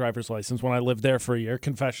Mexico driver's license when I lived there for a year.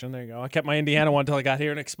 Confession, there you go. I kept my Indiana one until I got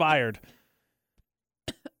here and expired.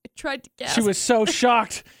 I tried to guess. She was so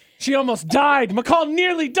shocked. She almost died. McCall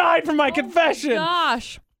nearly died from my confession.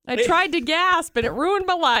 Gosh. I tried to gasp, but it ruined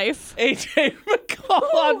my life. AJ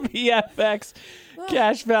McCall on VFX.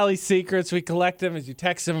 Cache Valley Secrets. We collect them as you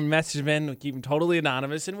text them and message them in. We keep them totally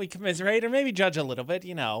anonymous, and we commiserate or maybe judge a little bit,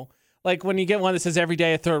 you know. Like when you get one that says, every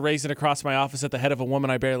day I throw a raisin across my office at the head of a woman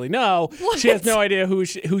I barely know. What? She has no idea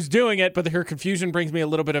who's doing it, but her confusion brings me a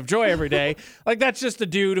little bit of joy every day. Like, that's just a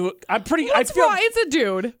dude who I feel It's a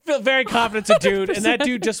dude. feel very confident it's a dude, and that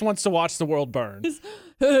dude just wants to watch the world burn.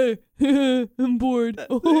 Hey, I'm bored.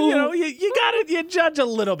 You know, you judge a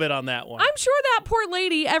little bit on that one. I'm sure that poor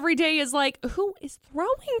lady every day is like, who is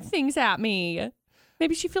throwing things at me?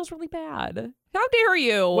 Maybe she feels really bad. How dare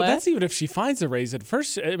you? Well, that's even if she finds the raisin.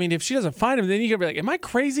 First, I mean, if she doesn't find him, then you can be like, am I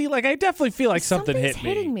crazy? Like, I definitely feel like something hit me.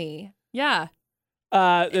 hitting me. Yeah.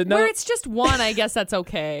 No, Where it's just one, I guess that's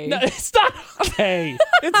okay. no, it's not okay.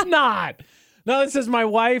 It's not. No, it says my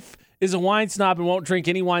wife is a wine snob and won't drink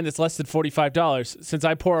any wine that's less than $45. Since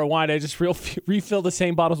I pour her wine, I just refill the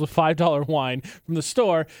same bottles with $5 wine from the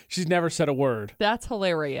store. She's never said a word. That's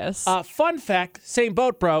hilarious. Fun fact, same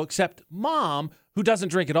boat, bro, except mom, who doesn't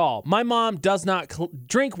drink at all. My mom does not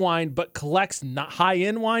drink wine, but collects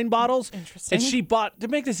high-end wine bottles. Interesting. And she bought, to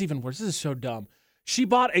make this even worse, this is so dumb, she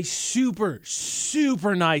bought a super,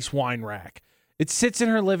 super nice wine rack. It sits in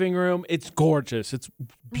her living room. It's gorgeous. It's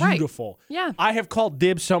beautiful. Right. Yeah. I have called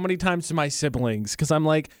dibs so many times to my siblings because I'm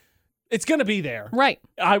like, it's going to be there. Right.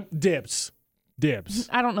 Dibs.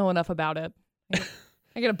 I don't know enough about it.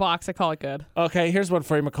 I get a box. I call it good. Okay, here's one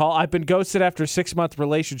for you, McCall. I've been ghosted after a 6-month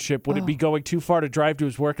relationship. Would it be going too far to drive to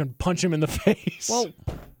his work and punch him in the face? Whoa.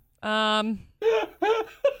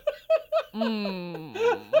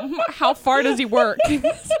 How far does he work?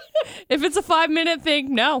 If it's a 5-minute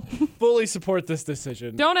thing, no. Fully support this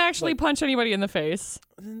decision. Don't actually punch anybody in the face.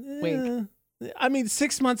 Wink. I mean,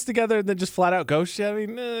 6 months together and then just flat out ghost you. I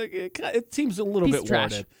mean, it seems a little Piece bit of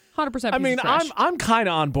trash. worded. 100% I mean, piece of trash. I'm kind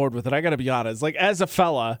of on board with it. I got to be honest. Like, as a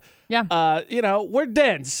fella, Yeah. you know, we're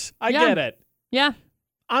dense. I Yeah. get it. Yeah.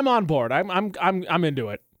 I'm on board. I'm into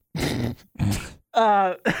it.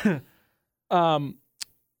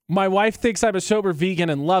 My wife thinks I'm a sober vegan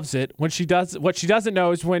and loves it. What she doesn't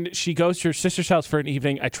know is when she goes to her sister's house for an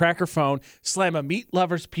evening, I track her phone, slam a meat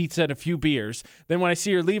lover's pizza and a few beers. Then when I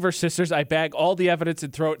see her leave her sister's, I bag all the evidence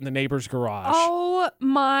and throw it in the neighbor's garage. Oh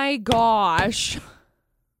my gosh.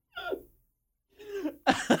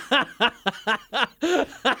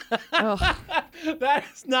 Ugh. That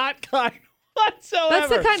is not kind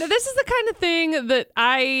whatsoever. This is the kind of thing that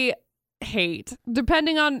I hate,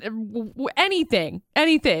 depending on anything,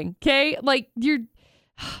 okay? Like, you're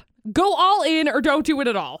go all in or don't do it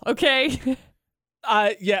at all, okay?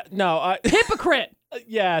 Hypocrite.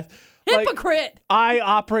 Yeah. Hypocrite. I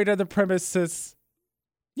operate on the premises.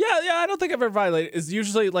 Yeah, I don't think I've ever violated. It's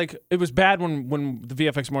usually like it was bad when the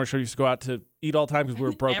VFX morning show used to go out to eat all the time because we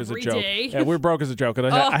were broke as a Every joke. day. Yeah, we were broke as a joke, and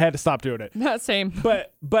I had to stop doing it. Same.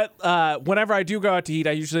 But whenever I do go out to eat,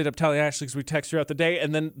 I usually end up telling Ashley because we text throughout the day,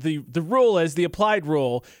 and then the applied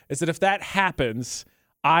rule is that if that happens,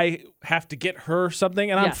 I have to get her something,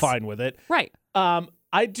 and I'm Yes. fine with it. Right.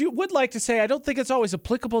 I would like to say I don't think it's always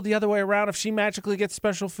applicable the other way around. If she magically gets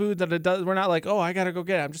special food that it does, we're not like, oh, I gotta go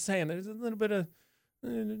get it. I'm just saying there's a little bit of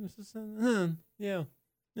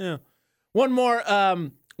yeah. One more.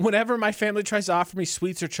 Whenever my family tries to offer me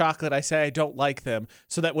sweets or chocolate, I say I don't like them,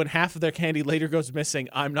 so that when half of their candy later goes missing,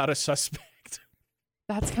 I'm not a suspect.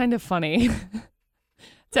 That's kind of funny.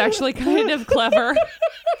 It's actually kind of clever.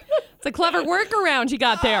 It's a clever workaround you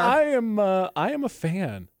got there. I am a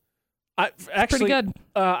fan. Actually, pretty good.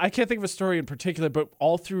 I can't think of a story in particular, but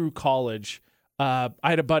all through college, I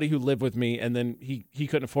had a buddy who lived with me, and then he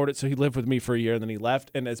couldn't afford it, so he lived with me for a year, and then he left.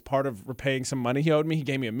 And as part of repaying some money he owed me, he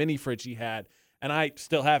gave me a mini fridge he had, and I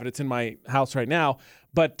still have it. It's in my house right now.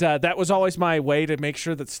 But that was always my way to make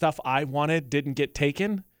sure that stuff I wanted didn't get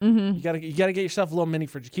taken. Mm-hmm. You gotta get yourself a little mini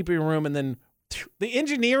fridge, keep it in your room, and then the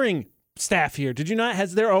engineering staff here, did you not,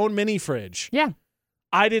 has their own mini fridge? Yeah.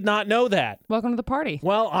 I did not know that. Welcome to the party.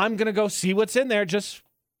 Well, I'm gonna go see what's in there just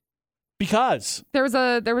because. There was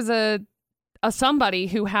a somebody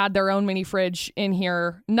who had their own mini fridge in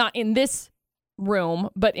here, not in this room,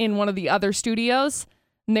 but in one of the other studios,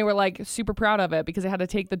 and they were like super proud of it because they had to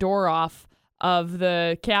take the door off of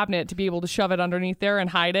the cabinet to be able to shove it underneath there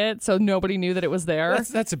and hide it, so nobody knew that it was there.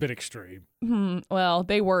 That's a bit extreme. Well,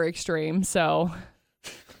 they were extreme, so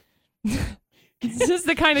it's just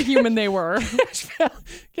the kind of human they were.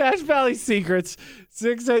 Cache Valley Secrets,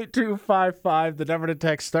 68255, the number to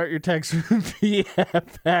text. Start your text with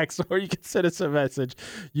VFX, or you can send us a message,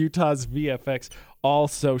 Utah's VFX, all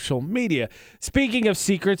social media. Speaking of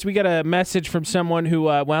secrets, we got a message from someone who,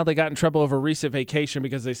 they got in trouble over a recent vacation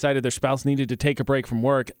because they decided their spouse needed to take a break from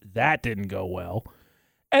work. That didn't go well.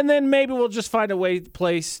 And then maybe we'll just find a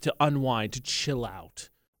place to unwind, to chill out.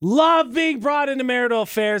 Love being brought into marital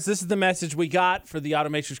affairs. This is the message we got for the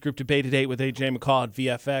Automatrix Group Debate at 8 with AJ and McCall at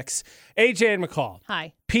VFX. AJ and McCall.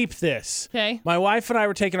 Hi. Peep this. Okay. My wife and I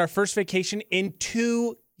were taking our first vacation in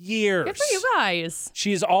 2 years. Good for you guys.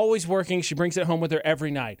 She is always working. She brings it home with her every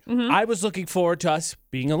night. Mm-hmm. I was looking forward to us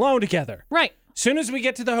being alone together. Right. Soon as we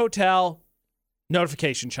get to the hotel,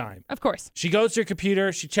 notification chime. Of course. She goes to her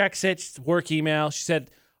computer. She checks it. It's work email. She said,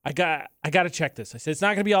 I got to check this. I said, it's not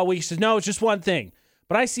going to be all week. She says, no, it's just one thing.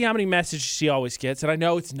 But I see how many messages she always gets, and I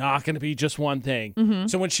know it's not going to be just one thing. Mm-hmm.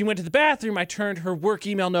 So when she went to the bathroom, I turned her work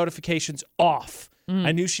email notifications off. Mm.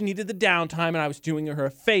 I knew she needed the downtime, and I was doing her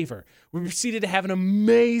a favor. We proceeded to have an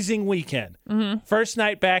amazing weekend. Mm-hmm. First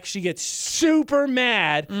night back, she gets super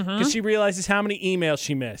mad because she realizes how many emails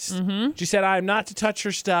she missed. Mm-hmm. She said I'm not to touch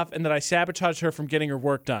her stuff and that I sabotaged her from getting her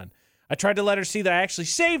work done. I tried to let her see that I actually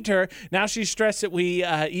saved her. Now she's stressed that we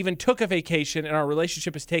even took a vacation and our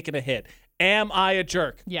relationship has taken a hit. Am I a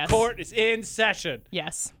jerk? Yes. Court is in session.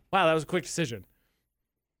 Yes. Wow, that was a quick decision.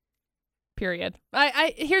 Period.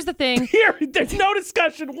 Here's the thing. There's no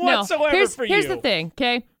discussion whatsoever for you. Here's the thing,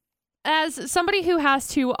 okay? As somebody who has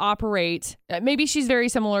to operate, maybe she's very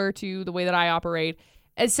similar to the way that I operate.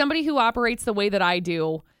 As somebody who operates the way that I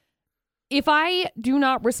do, if I do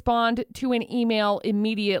not respond to an email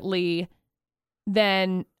immediately,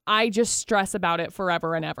 then I just stress about it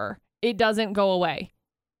forever and ever. It doesn't go away.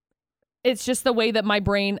 It's just the way that my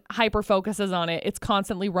brain hyper focuses on it. It's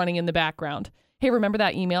constantly running in the background. Hey, remember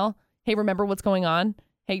that email? Hey, remember what's going on?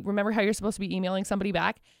 Hey, remember how you're supposed to be emailing somebody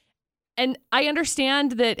back? And I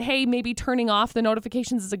understand that, hey, maybe turning off the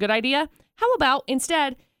notifications is a good idea. How about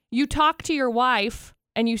instead you talk to your wife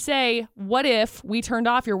and you say, what if we turned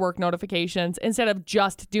off your work notifications instead of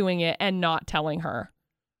just doing it and not telling her?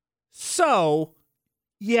 So,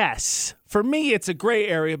 yes, for me, it's a gray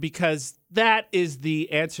area because that is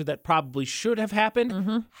the answer that probably should have happened.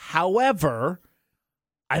 Mm-hmm. However,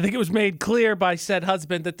 I think it was made clear by said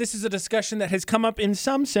husband that this is a discussion that has come up in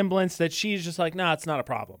some semblance that she's just like, nah, it's not a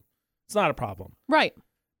problem. It's not a problem. Right.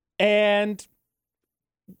 And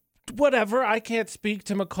whatever, I can't speak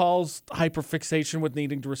to McCall's hyperfixation with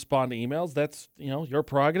needing to respond to emails. That's, your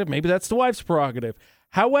prerogative. Maybe that's the wife's prerogative.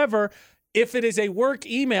 However, if it is a work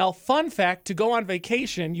email, fun fact, to go on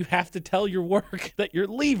vacation, you have to tell your work that you're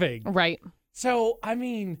leaving. Right. So, I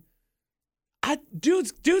mean,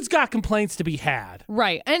 dude's got complaints to be had.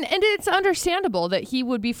 Right. And it's understandable that he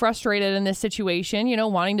would be frustrated in this situation,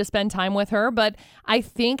 wanting to spend time with her. But I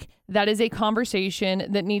think that is a conversation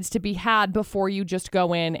that needs to be had before you just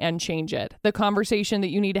go in and change it. The conversation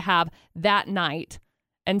that you need to have that night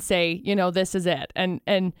and say, this is it. And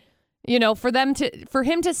for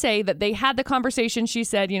him to say that they had the conversation, she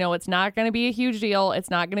said, it's not going to be a huge deal. It's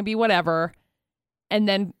not going to be whatever. And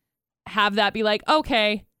then have that be like,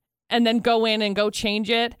 okay. And then go in and go change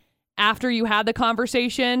it after you had the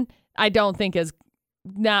conversation, I don't think is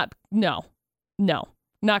not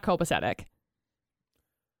copacetic.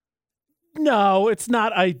 No, it's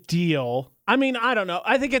not ideal. I mean, I don't know.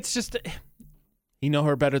 I think it's just, you know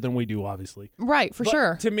her better than we do, obviously. Right, for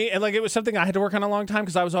sure. To me, and like it was something I had to work on a long time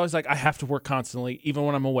because I was always like, I have to work constantly, even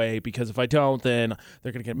when I'm away, because if I don't, then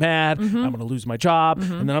they're going to get mad. I'm going to lose my job,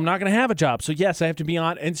 and then I'm not going to have a job. So yes, I have to be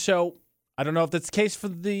on. And so I don't know if that's the case for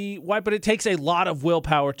the white, but it takes a lot of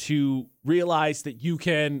willpower to realize that you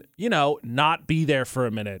can, not be there for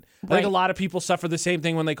a minute. I think a lot of people suffer the same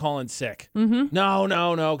thing when they call in sick. No,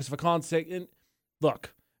 because if I call in sick, and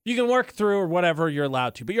look, you can work through or whatever you're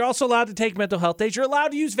allowed to, but you're also allowed to take mental health days. You're allowed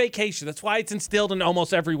to use vacation. That's why it's instilled in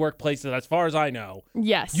almost every workplace that, as far as I know,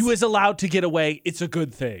 yes, you is allowed to get away. It's a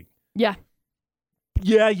good thing. Yeah.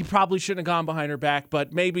 Yeah, you probably shouldn't have gone behind her back,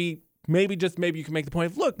 but maybe you can make the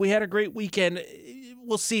point of, look, we had a great weekend.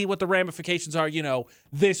 We'll see what the ramifications are,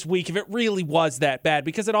 this week, if it really was that bad,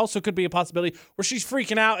 because it also could be a possibility where she's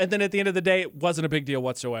freaking out, and then at the end of the day, it wasn't a big deal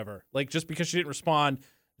whatsoever. Like, just because she didn't respond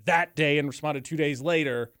that day and responded 2 days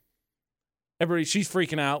later, she's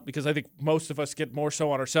freaking out, because I think most of us get more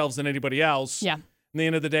so on ourselves than anybody else. Yeah. At the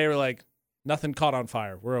end of the day, we're like, nothing caught on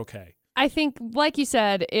fire. We're okay. I think, like you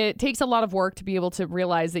said, it takes a lot of work to be able to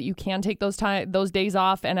realize that you can take those days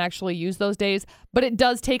off and actually use those days. But it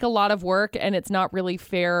does take a lot of work, and it's not really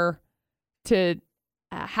fair to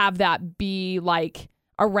have that be like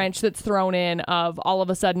a wrench that's thrown in of all of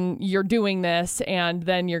a sudden you're doing this and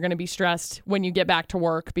then you're going to be stressed when you get back to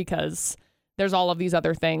work because there's all of these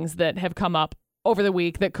other things that have come up over the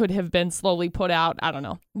week that could have been slowly put out. I don't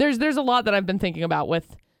know. There's a lot that I've been thinking about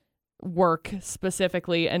with work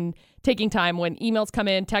specifically, and taking time when emails come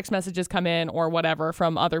in, text messages come in, or whatever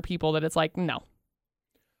from other people, that it's like, no.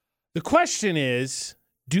 The question is,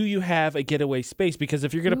 do you have a getaway space? Because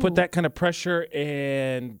if you're going to put that kind of pressure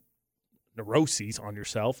and neuroses on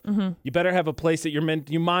yourself, you better have a place that your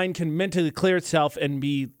mind can mentally clear itself and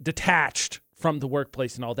be detached from the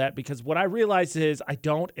workplace and all that. Because what I realize is I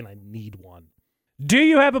don't, and I need one. Do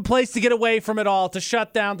you have a place to get away from it all, to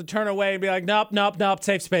shut down, to turn away and be like, nope,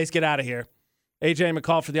 safe space, get out of here? AJ and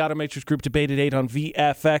McCall for the Automatrix Group, debate at 8 on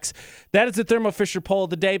VFX. That is the Thermo Fisher poll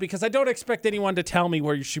of the day, because I don't expect anyone to tell me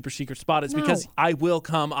where your super secret spot is, because I will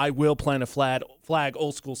plant a flag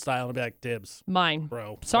old school style and be like, dibs. Mine.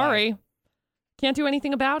 Bro. Sorry. Can't do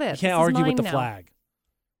anything about it. You can't argue with the flag.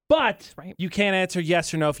 But you can't answer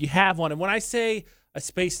yes or no if you have one. And when I say a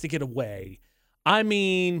space to get away, I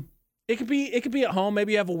mean, it could be at home.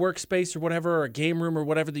 Maybe you have a workspace or whatever, or a game room or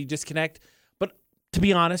whatever that you disconnect. But to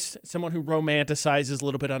be honest, someone who romanticizes a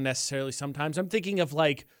little bit unnecessarily sometimes, I'm thinking of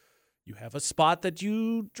like, you have a spot that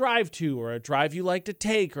you drive to, or a drive you like to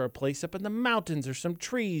take, or a place up in the mountains, or some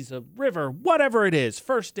trees, a river, whatever it is,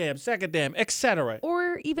 first dam, second dam, etc.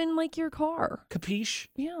 Or even like your car. Capiche?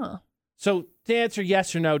 Yeah. So to answer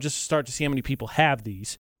yes or no, just to start to see how many people have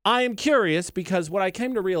these, I am curious, because what I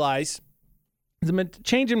came to realize, the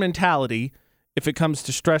change in mentality, if it comes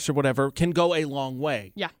to stress or whatever, can go a long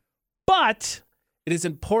way. Yeah. But it is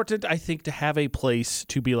important, I think, to have a place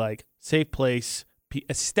to be like, safe place,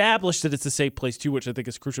 establish that it's a safe place too, which I think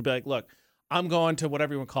is crucial. Be like, look, I'm going to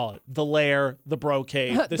whatever you want to call it, the lair, the bro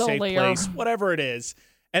cave, the safe place, whatever it is.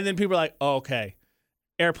 And then people are like, oh, okay,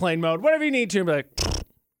 airplane mode, whatever you need to. And be like,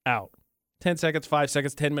 out. 10 seconds, 5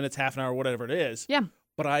 seconds, 10 minutes, half an hour, whatever it is. Yeah.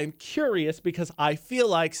 But I'm curious, because I feel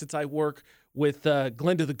like, since I work with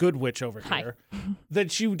Glinda the Good Witch over here,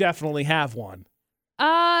 that you definitely have one.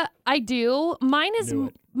 I do. Mine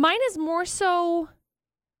is more so,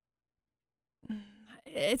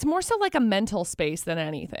 it's more so like a mental space than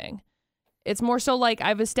anything. It's more so like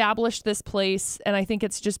I've established this place, and I think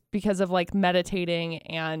it's just because of like meditating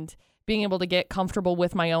and being able to get comfortable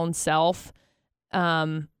with my own self,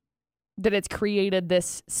 that it's created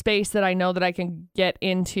this space that I know that I can get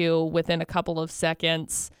into within a couple of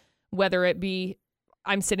seconds, whether it be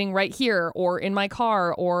I'm sitting right here, or in my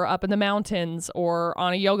car, or up in the mountains, or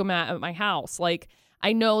on a yoga mat at my house. Like,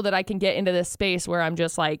 I know that I can get into this space where I'm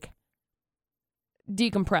just like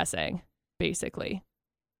decompressing, basically.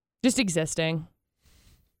 Just existing.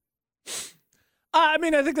 I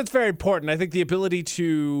mean, I think that's very important. I think the ability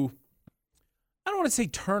to, I don't want to say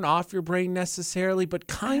turn off your brain necessarily, but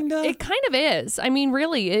kind of. It kind of is. I mean,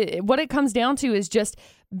 really, what it comes down to is just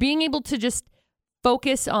being able to just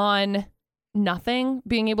focus on nothing,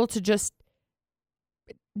 being able to just,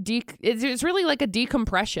 it's really like a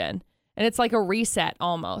decompression, and it's like a reset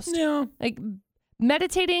almost. Yeah. Like,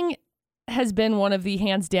 meditating has been one of the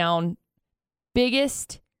hands down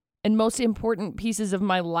biggest and most important pieces of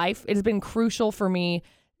my life. It has been crucial for me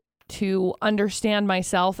to understand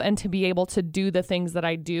myself and to be able to do the things that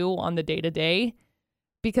I do on the day to day.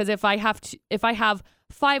 Because if I have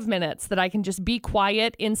 5 minutes that I can just be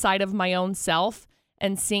quiet inside of my own self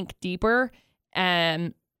and sink deeper.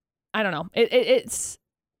 And I don't know. It's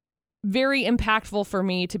very impactful for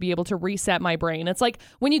me to be able to reset my brain. It's like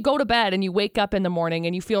when you go to bed and you wake up in the morning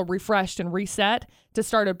and you feel refreshed and reset to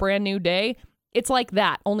start a brand new day. It's like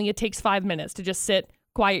that, only it takes 5 minutes to just sit,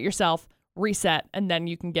 quiet yourself, reset, and then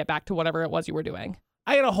you can get back to whatever it was you were doing.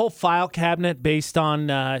 I got a whole file cabinet based on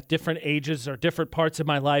different ages or different parts of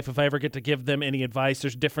my life. If I ever get to give them any advice,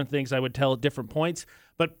 there's different things I would tell at different points.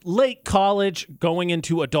 But late college, going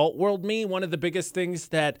into adult world me, one of the biggest things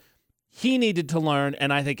that he needed to learn,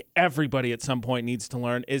 and I think everybody at some point needs to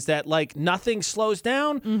learn, is that, like, nothing slows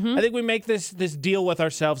down. Mm-hmm. I think we make this deal with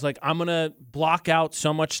ourselves, like, I'm going to block out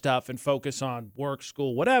so much stuff and focus on work,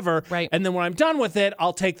 school, whatever. Right. And then when I'm done with it,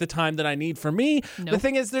 I'll take the time that I need for me. Nope. The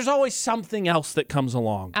thing is, there's always something else that comes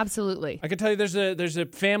along. Absolutely. I can tell you there's a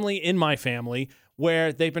family in my family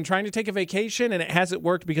where they've been trying to take a vacation, and it hasn't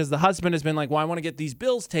worked because the husband has been like, well, I want to get these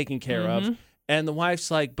bills taken care of. And the wife's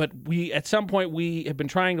like, but at some point we have been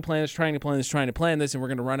trying to plan this, and we're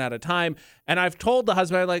going to run out of time. And I've told the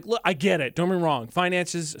husband, I'm like, look, I get it. Don't get me wrong.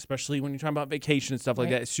 Finances, especially when you're talking about vacation and stuff like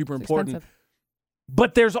that, is super important. Expensive.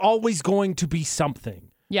 But there's always going to be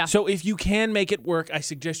something. Yeah. So if you can make it work, I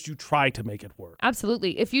suggest you try to make it work.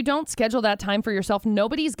 Absolutely. If you don't schedule that time for yourself,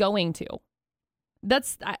 nobody's going to.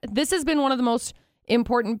 This has been one of the most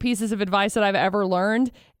important pieces of advice that I've ever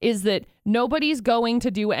learned, is that nobody's going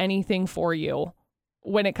to do anything for you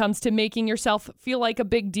when it comes to making yourself feel like a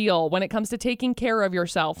big deal, when it comes to taking care of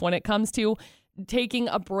yourself, when it comes to taking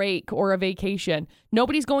a break or a vacation.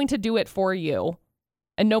 Nobody's going to do it for you,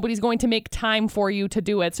 and nobody's going to make time for you to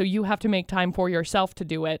do it. So you have to make time for yourself to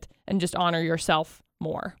do it and just honor yourself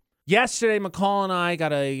more. Yesterday, McCall and I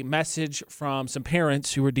got a message from some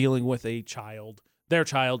parents who were dealing with their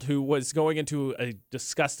child who was going into a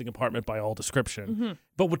disgusting apartment by all description,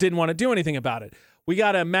 but didn't want to do anything about it. We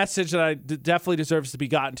got a message that definitely deserves to be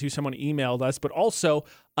gotten to. Someone emailed us, but also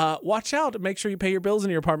watch out and make sure you pay your bills in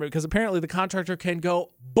your apartment, because apparently the contractor can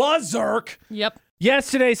go berserk. Yep.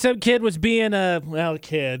 Yesterday, some kid was being a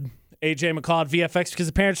kid, AJ McCall at VFX, because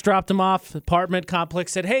the parents dropped him off. The apartment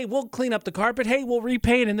complex said, hey, we'll clean up the carpet. Hey, we'll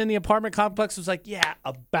repaint. And then the apartment complex was like, yeah,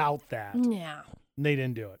 about that. Yeah. And they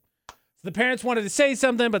didn't do it. The parents wanted to say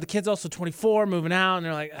something, but the kid's also 24, moving out, and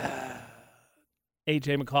they're like,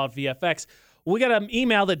 AJ McCall at VFX. We got an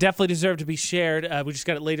email that definitely deserved to be shared. We just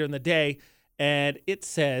got it later in the day, and it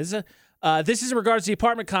says, this is in regards to the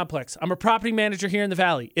apartment complex. I'm a property manager here in the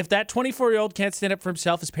Valley. If that 24-year-old can't stand up for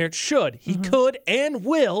himself, his parents should. He could and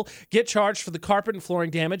will get charged for the carpet and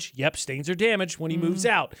flooring damage. Yep, stains are damaged when he moves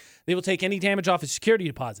out. They will take any damage off his security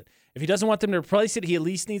deposit. If he doesn't want them to replace it, he at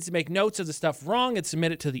least needs to make notes of the stuff wrong and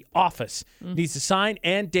submit it to the office. Needs to sign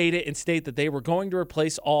and date it and state that they were going to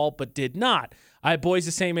replace all but did not. I have boys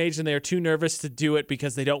the same age, and they are too nervous to do it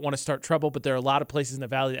because they don't want to start trouble, but there are a lot of places in the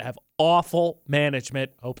Valley that have awful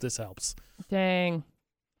management. Hope this helps. Dang.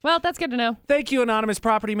 Well, that's good to know. Thank you, anonymous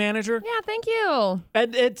property manager. Yeah, thank you.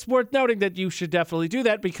 And it's worth noting that you should definitely do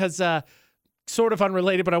that because sort of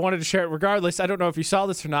unrelated, but I wanted to share it regardless. I don't know if you saw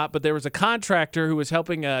this or not, but there was a contractor who was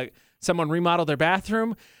helping someone remodel their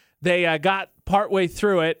bathroom. They got partway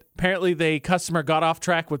through it. Apparently, the customer got off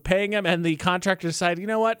track with paying him, and the contractor decided, you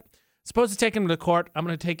know what? Supposed to take him to court. I'm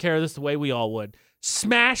going to take care of this the way we all would.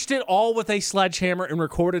 Smashed it all with a sledgehammer and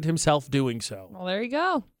recorded himself doing so. Well, there you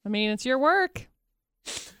go. I mean, it's your work.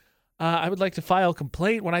 I would like to file a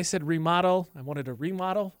complaint. When I said remodel, I wanted a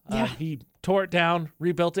remodel. Yeah. He tore it down,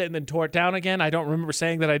 rebuilt it, and then tore it down again. I don't remember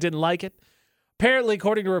saying that I didn't like it. Apparently,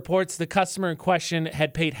 according to reports, the customer in question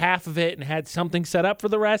had paid half of it and had something set up for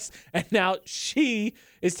the rest, and now she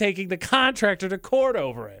is taking the contractor to court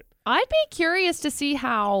over it. I'd be curious to see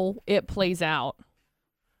how it plays out.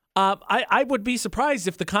 I would be surprised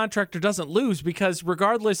if the contractor doesn't lose, because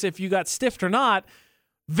regardless if you got stiffed or not,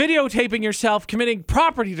 videotaping yourself committing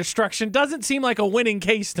property destruction doesn't seem like a winning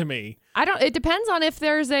case to me. It depends on if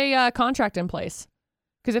there's a contract in place.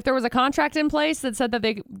 Because if there was a contract in place that said that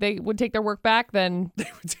they would take their work back, then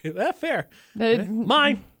They would do that. Fair.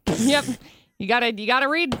 Mine. Yep. You gotta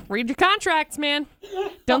read your contracts, man.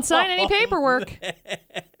 Don't sign any paperwork.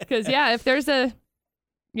 Because if there's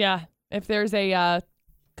a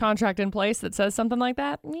contract in place that says something like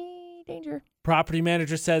that, danger. Property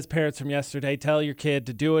manager says, parents from yesterday, tell your kid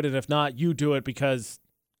to do it, and if not, you do it, because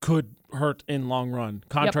could hurt in long run.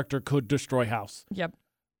 Contractor could destroy house. Yep.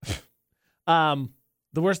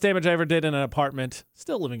 The worst damage I ever did in an apartment,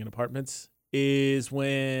 still living in apartments, is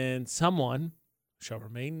when someone, shall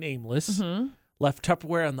remain nameless, left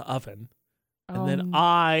Tupperware in the oven. And then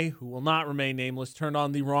I, who will not remain nameless, turned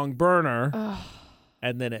on the wrong burner.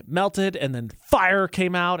 and then it melted, and then fire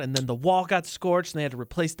came out, and then the wall got scorched, and they had to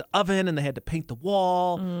replace the oven, and they had to paint the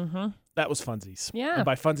wall. Mm-hmm. That was funsies. Yeah. And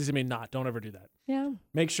by funsies, I mean not. Don't ever do that. Yeah.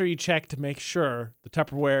 Make sure you check to make sure the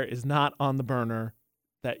Tupperware is not on the burner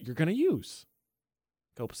that you're going to use.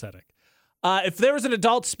 Copacetic. If there was an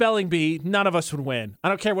adult spelling bee, none of us would win. I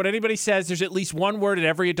don't care what anybody says. There's at least one word in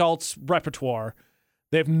every adult's repertoire.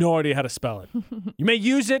 They have no idea how to spell it. You may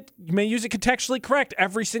use it contextually correct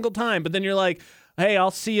every single time, but then you're like, "Hey,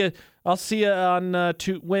 I'll see you on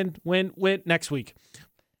when next week."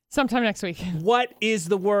 Sometime next week. What is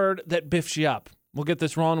the word that biffs you up? We'll get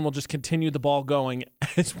this rolling and we'll just continue the ball going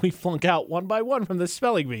as we flunk out one by one from this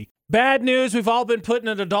spelling bee. Bad news, we've all been put in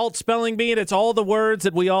an adult spelling bee, and it's all the words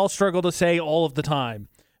that we all struggle to say all of the time.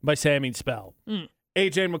 By say, I mean spell.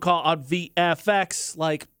 AJ and McCall on VFX,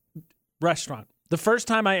 like restaurant. The first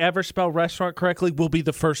time I ever spell restaurant correctly will be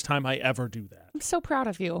the first time I ever do that. I'm so proud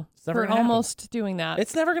of you never for gonna happen. almost doing that.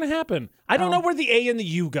 It's never going to happen. I don't know where the A and the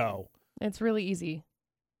U go. It's really easy.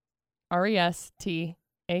 Restaurant.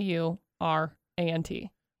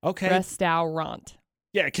 Okay. Restaurant.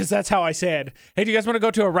 Yeah, because that's how I say it. Hey, do you guys want to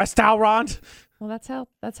go to a restaurant? Well, that's how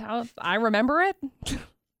I remember it.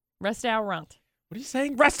 Restaurant. What are you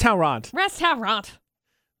saying? Restaurant. Restaurant.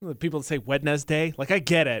 The people that say Wednesday, like I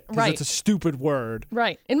get it, because Right. it's a stupid word.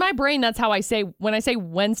 Right. In my brain, that's how I say, when I say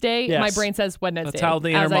Wednesday, Yes. my brain says Wednesday. That's how the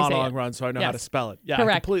inner as I say monologue it. runs, so I know how to Yes. spell it. Yeah,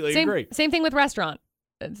 Correct. I completely same, agree. Same thing with restaurant.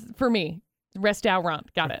 It's, for me,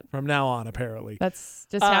 restaurant. Got it. From now on, apparently. That's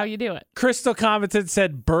just how you do it. Crystal commented,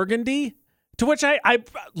 said burgundy, to which I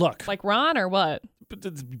look. Like Ron or what?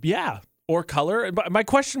 Yeah, or color. But my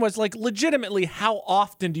question was, like, legitimately, how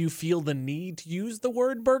often do you feel the need to use the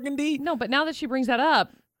word burgundy? No, but now that she brings that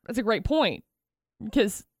up, that's a great point.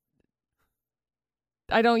 Because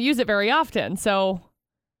I don't use it very often. So,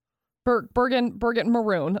 burgundy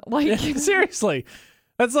maroon. Like, Seriously.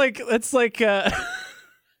 That's like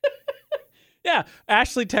yeah,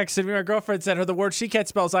 Ashley texted me. My girlfriend said her the word she can't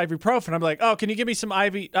spell is ibuprofen. I'm like, oh, can you give me some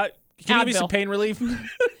can you give me some Advil. pain relief?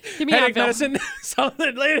 give me Headache Advil. medicine?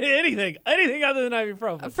 Something, anything other than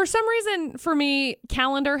ibuprofen. For some reason, for me,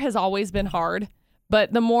 calendar has always been hard.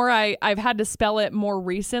 But the more I've had to spell it more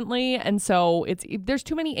recently, and so there's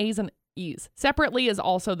too many A's and E's. Separately is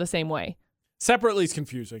also the same way. Separately is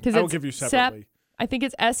confusing. I will give you separately. I think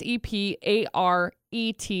it's SEPARET.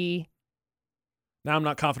 Now I'm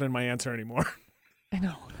not confident in my answer anymore. I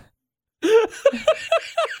know.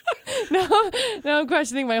 No, I'm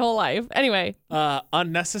questioning my whole life. Anyway.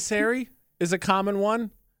 Unnecessary is a common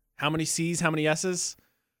one. How many C's, how many S's?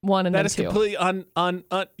 One and that then is two. completely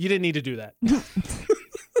you didn't need to do that.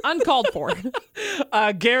 Uncalled for.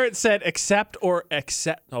 Garrett said accept.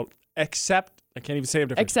 I can't even say them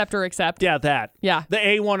different. Accept or accept. Yeah, that. Yeah. The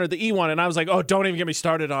A1 or the E1. And I was like, oh, don't even get me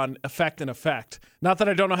started on effect and effect. Not that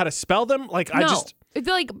I don't know how to spell them. Like, It's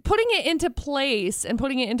like putting it into place and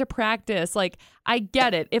putting it into practice. Like, I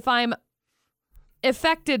get it. If I'm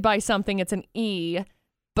affected by something, it's an E.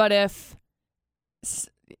 But if,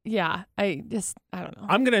 yeah, I don't know.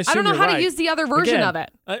 I'm going to assume I don't know you're how right. to use the other version Again, of it.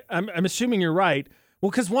 I'm assuming you're right.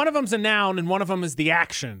 Well, because one of them's a noun and one of them is the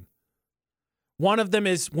action. One of them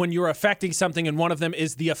is when you're affecting something and one of them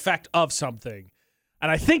is the effect of something. And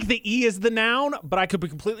I think the E is the noun, but I could be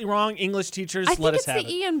completely wrong. English teachers, let us have it. I think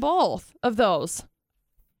it's the E in both of those.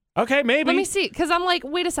 Okay, maybe. Let me see, because I'm like,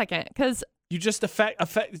 wait a second, because You just affect.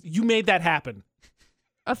 You made that happen.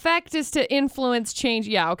 Effect is to influence, change.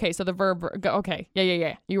 Yeah, okay, so the verb. Okay,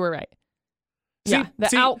 yeah. You were right. See,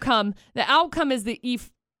 The outcome is the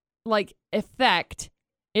effect.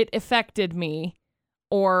 It affected me,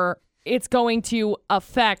 or it's going to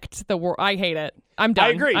affect the world. I hate it. I'm done. I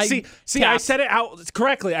agree. I said it out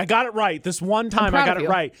correctly. I got it right. This one time I got it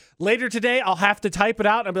right. Later today, I'll have to type it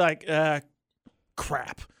out and be like,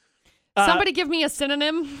 crap. Somebody give me a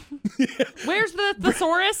synonym. Where's the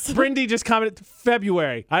thesaurus? Brindy just commented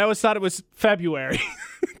February. I always thought it was February.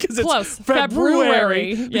 Because it's Close.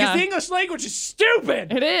 February. Yeah. Because the English language is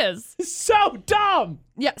stupid. It is. It's so dumb.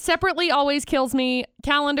 Yeah, separately always kills me.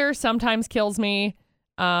 Calendar sometimes kills me.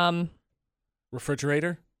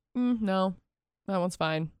 Refrigerator? No. That one's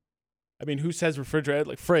fine. I mean, who says refrigerator?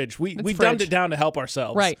 Like fridge. We It's dumbed fridge. it down to help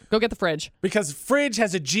ourselves. Right. Go get the fridge. Because fridge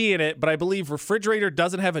has a G in it, but I believe refrigerator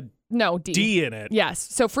doesn't have a No, D. D in it. Yes.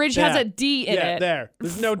 So fridge has a D in Yeah, it. there.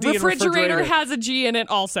 There's no D in refrigerator. Refrigerator has a G in it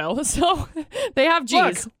also. So they have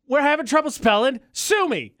G's. Look, we're having trouble spelling. Sue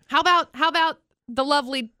me. How about the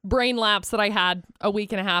lovely brain lapse that I had a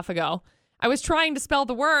week and a half ago? I was trying to spell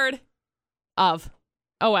the word of.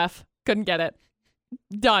 OF. Couldn't get it.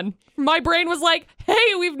 Done. My brain was like,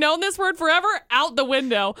 hey, we've known this word forever, out the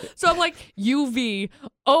window. So I'm like, UV,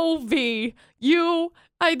 OV, U,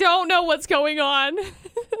 I don't know what's going on.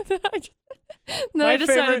 Then I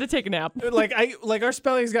decided to take a nap. Like our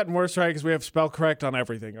spelling's gotten worse, right? Because we have spell correct on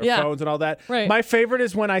everything, our phones and all that. Right. My favorite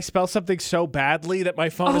is when I spell something so badly that my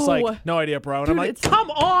phone is like, no idea, bro. And I'm like,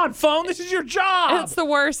 come on, phone, this is your job. It's the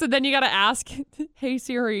worst. And then you got to ask, hey,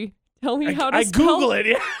 Siri, tell me how to spell. I Google it.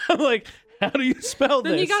 Yeah. I'm like, how do you spell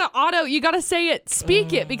this? Then you got to say it,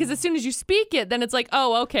 speak it, because as soon as you speak it, then it's like,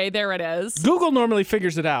 oh, okay, there it is. Google normally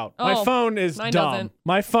figures it out. My phone is dumb. Doesn't.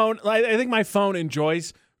 My phone, I think my phone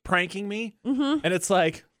enjoys pranking me. And it's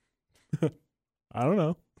like, I don't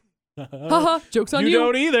know. Haha, joke's on you. You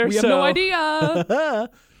don't either. We have no idea.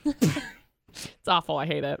 It's awful. I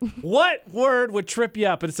hate it. What word would trip you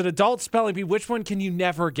up? And it's an adult spelling bee. Which one can you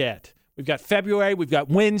never get? We've got February. We've got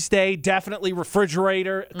Wednesday. Definitely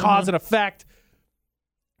refrigerator. Cause and effect.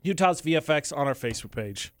 Utah's VFX on our Facebook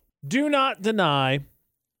page. Do not deny.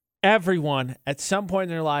 Everyone, at some point in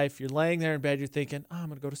their life, you're laying there in bed, you're thinking, I'm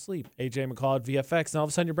going to go to sleep. AJ McCall at VFX. And all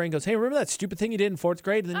of a sudden your brain goes, hey, remember that stupid thing you did in 4th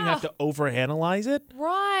grade? And then you have to overanalyze it?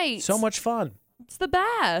 Right. So much fun. It's the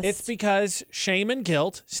best. It's because shame and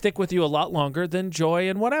guilt stick with you a lot longer than joy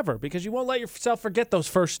and whatever, because you won't let yourself forget those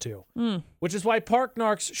first two. Which is why park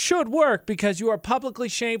narcs should work, because you are publicly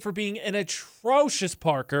shamed for being an atrocious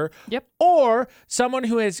parker. Yep. Or someone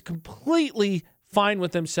who is completely fine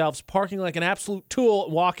with themselves, parking like an absolute tool,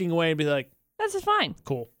 walking away and be like, that's just fine.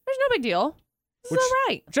 Cool. There's no big deal. This is all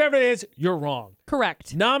right. Whichever it is, you're wrong.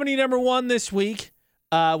 Correct. Nominee number 1 this week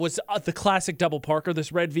was the classic double parker.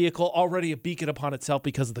 This red vehicle, already a beacon upon itself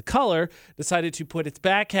because of the color, decided to put its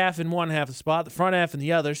back half in one half of the spot, the front half in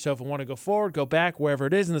the other. So if I want to go forward, go back, wherever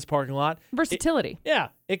it is in this parking lot. Versatility.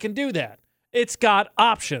 It can do that. It's got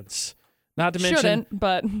options. Not to mention Shouldn't,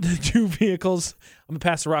 but the two vehicles. I'm going to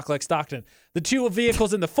pass the rock like Stockton. The two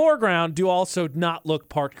vehicles in the foreground do also not look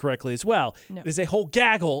parked correctly as well. No. It is a whole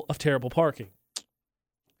gaggle of terrible parking.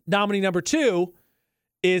 Nominee number 2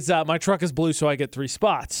 is my truck is blue, so I get 3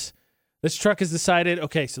 spots. This truck has decided,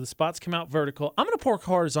 okay, so the spots come out vertical. I'm going to park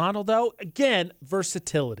horizontal, though. Again,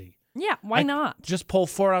 versatility. yeah, why not? Just pull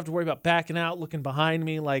forward. I don't have to worry about backing out, looking behind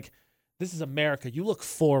me. Like, this is America. You look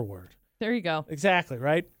forward. There you go. Exactly,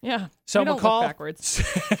 right? Yeah. So we don't McCall look backwards.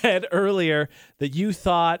 said earlier that you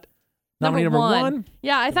thought nominee number one.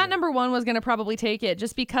 Yeah, I thought number 1 was going to probably take it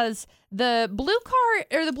just because the blue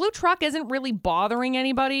car or the blue truck isn't really bothering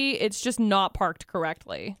anybody. It's just not parked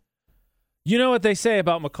correctly. You know what they say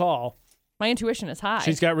about McCall. My intuition is high.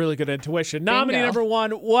 She's got really good intuition. Bingo. Nominee number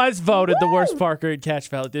 1 was voted the worst parker in Cache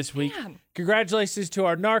Valley this week. Man. Congratulations to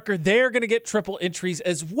our narker. They're going to get triple entries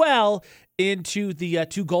as well into the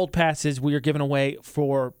 2 gold passes we are giving away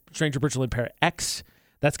for Stranger Bridge Empire X.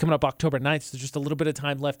 That's coming up October 9th, so just a little bit of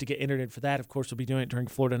time left to get entered in for that. Of course, we'll be doing it during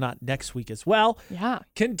Florida Not next week as well. Yeah.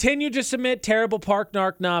 Continue to submit terrible park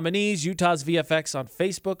narc nominees. Utah's VFX on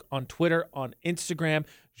Facebook, on Twitter, on Instagram.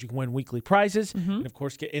 You can win weekly prizes and, of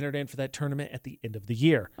course, get entered in for that tournament at the end of the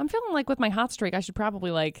year. I'm feeling like with my hot streak, I should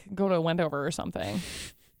probably go to Wendover or something.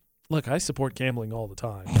 Look, I support gambling all the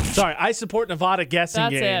time. Sorry, I support Nevada guessing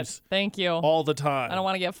That's games. It. Thank you. All the time. I don't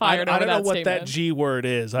want to get fired I over don't know that what statement. that G word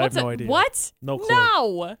is. I have no idea. What? No clue.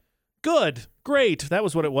 No. Good. Great. That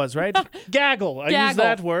was what it was, right? Gaggle. I used Gaggle.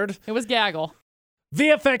 that word. It was gaggle.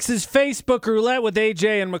 VFX's Facebook roulette with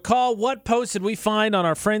AJ and McCall. What post did we find on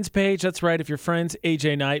our friends page? That's right. If your friends,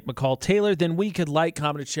 AJ Knight, McCall Taylor, then we could like,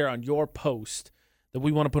 comment, and share on your post that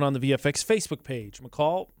we want to put on the VFX Facebook page.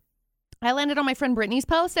 McCall? I landed on my friend Brittany's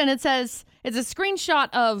post, and it says, it's a screenshot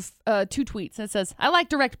of 2 tweets. And it says, I like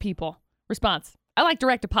direct people. Response, I like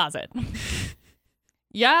direct deposit.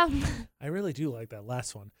 Yeah. I really do like that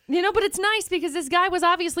last one. But it's nice because this guy was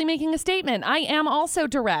obviously making a statement. I am also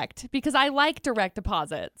direct because I like direct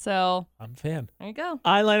deposit. So I'm a fan. There you go.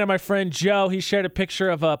 I landed on my friend Joe. He shared a picture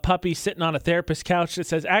of a puppy sitting on a therapist's couch that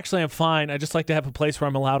says, actually, I'm fine. I just like to have a place where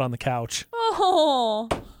I'm allowed on the couch. Oh,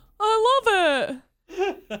 I love it.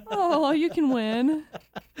 Oh, you can win.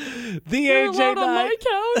 You're allowed AJ on my Knight.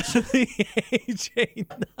 couch. The AJ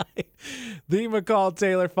Knight. The McCall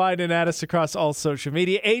Taylor. Find and add us across all social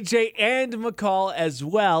media. AJ and McCall as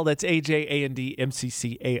well. That's AJ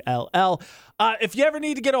ANDMCCALL. If you ever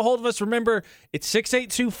need to get a hold of us, remember it's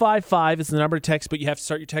 68255 is the number to text, but you have to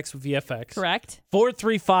start your text with VFX. Correct.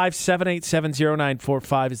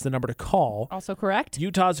 435-787-0945 is the number to call. Also correct.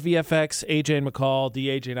 Utah's VFX, AJ and McCall, the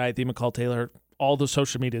AJ Knight, the McCall Taylor. all the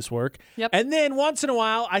social medias work. Yep. And then once in a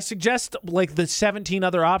while, I suggest like the 17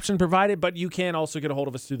 other options provided, but you can also get a hold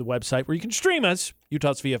of us through the website where you can stream us,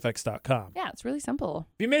 utahsvfx.com. Yeah, it's really simple.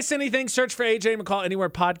 If you miss anything, search for AJ and McCall anywhere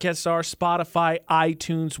podcasts are, Spotify,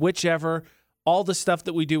 iTunes, whichever. All the stuff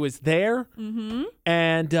that we do is there. Mm-hmm.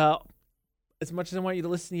 And as much as I want you to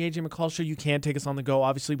listen to the AJ McCall show, you can take us on the go,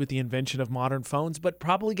 obviously, with the invention of modern phones, but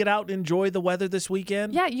probably get out and enjoy the weather this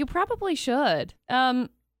weekend. Yeah, you probably should.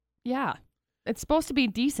 Yeah. It's supposed to be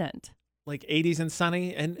decent. Like 80s and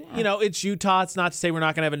sunny. And, you know, it's Utah. It's not to say we're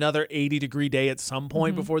not going to have another 80-degree day at some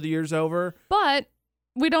point before the year's over. But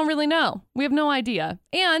we don't really know. We have no idea.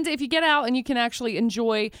 And if you get out and you can actually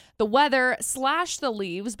enjoy the weather / the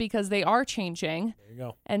leaves because they are changing. There you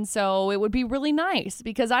go. And so it would be really nice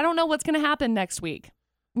because I don't know what's going to happen next week.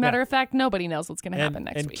 Matter of fact, nobody knows what's going to happen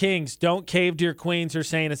next week. And Kings, don't cave to your queens or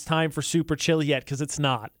saying it's time for super chili yet, because it's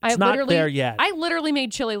not. It's not there yet. I literally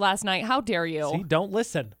made chili last night. How dare you? See, don't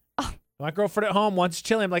listen. My girlfriend at home wants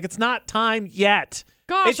chili. I'm like, it's not time yet.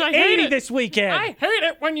 Gosh, it's I hate 80 it. this weekend. I hate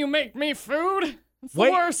it when you make me food. It's Wait,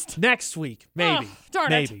 the worst. next week, maybe. Oh,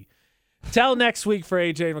 darn it. Maybe. Till next week for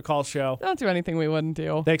AJ McCall Show. Don't do anything we wouldn't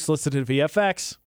do. Thanks for listening to VFX.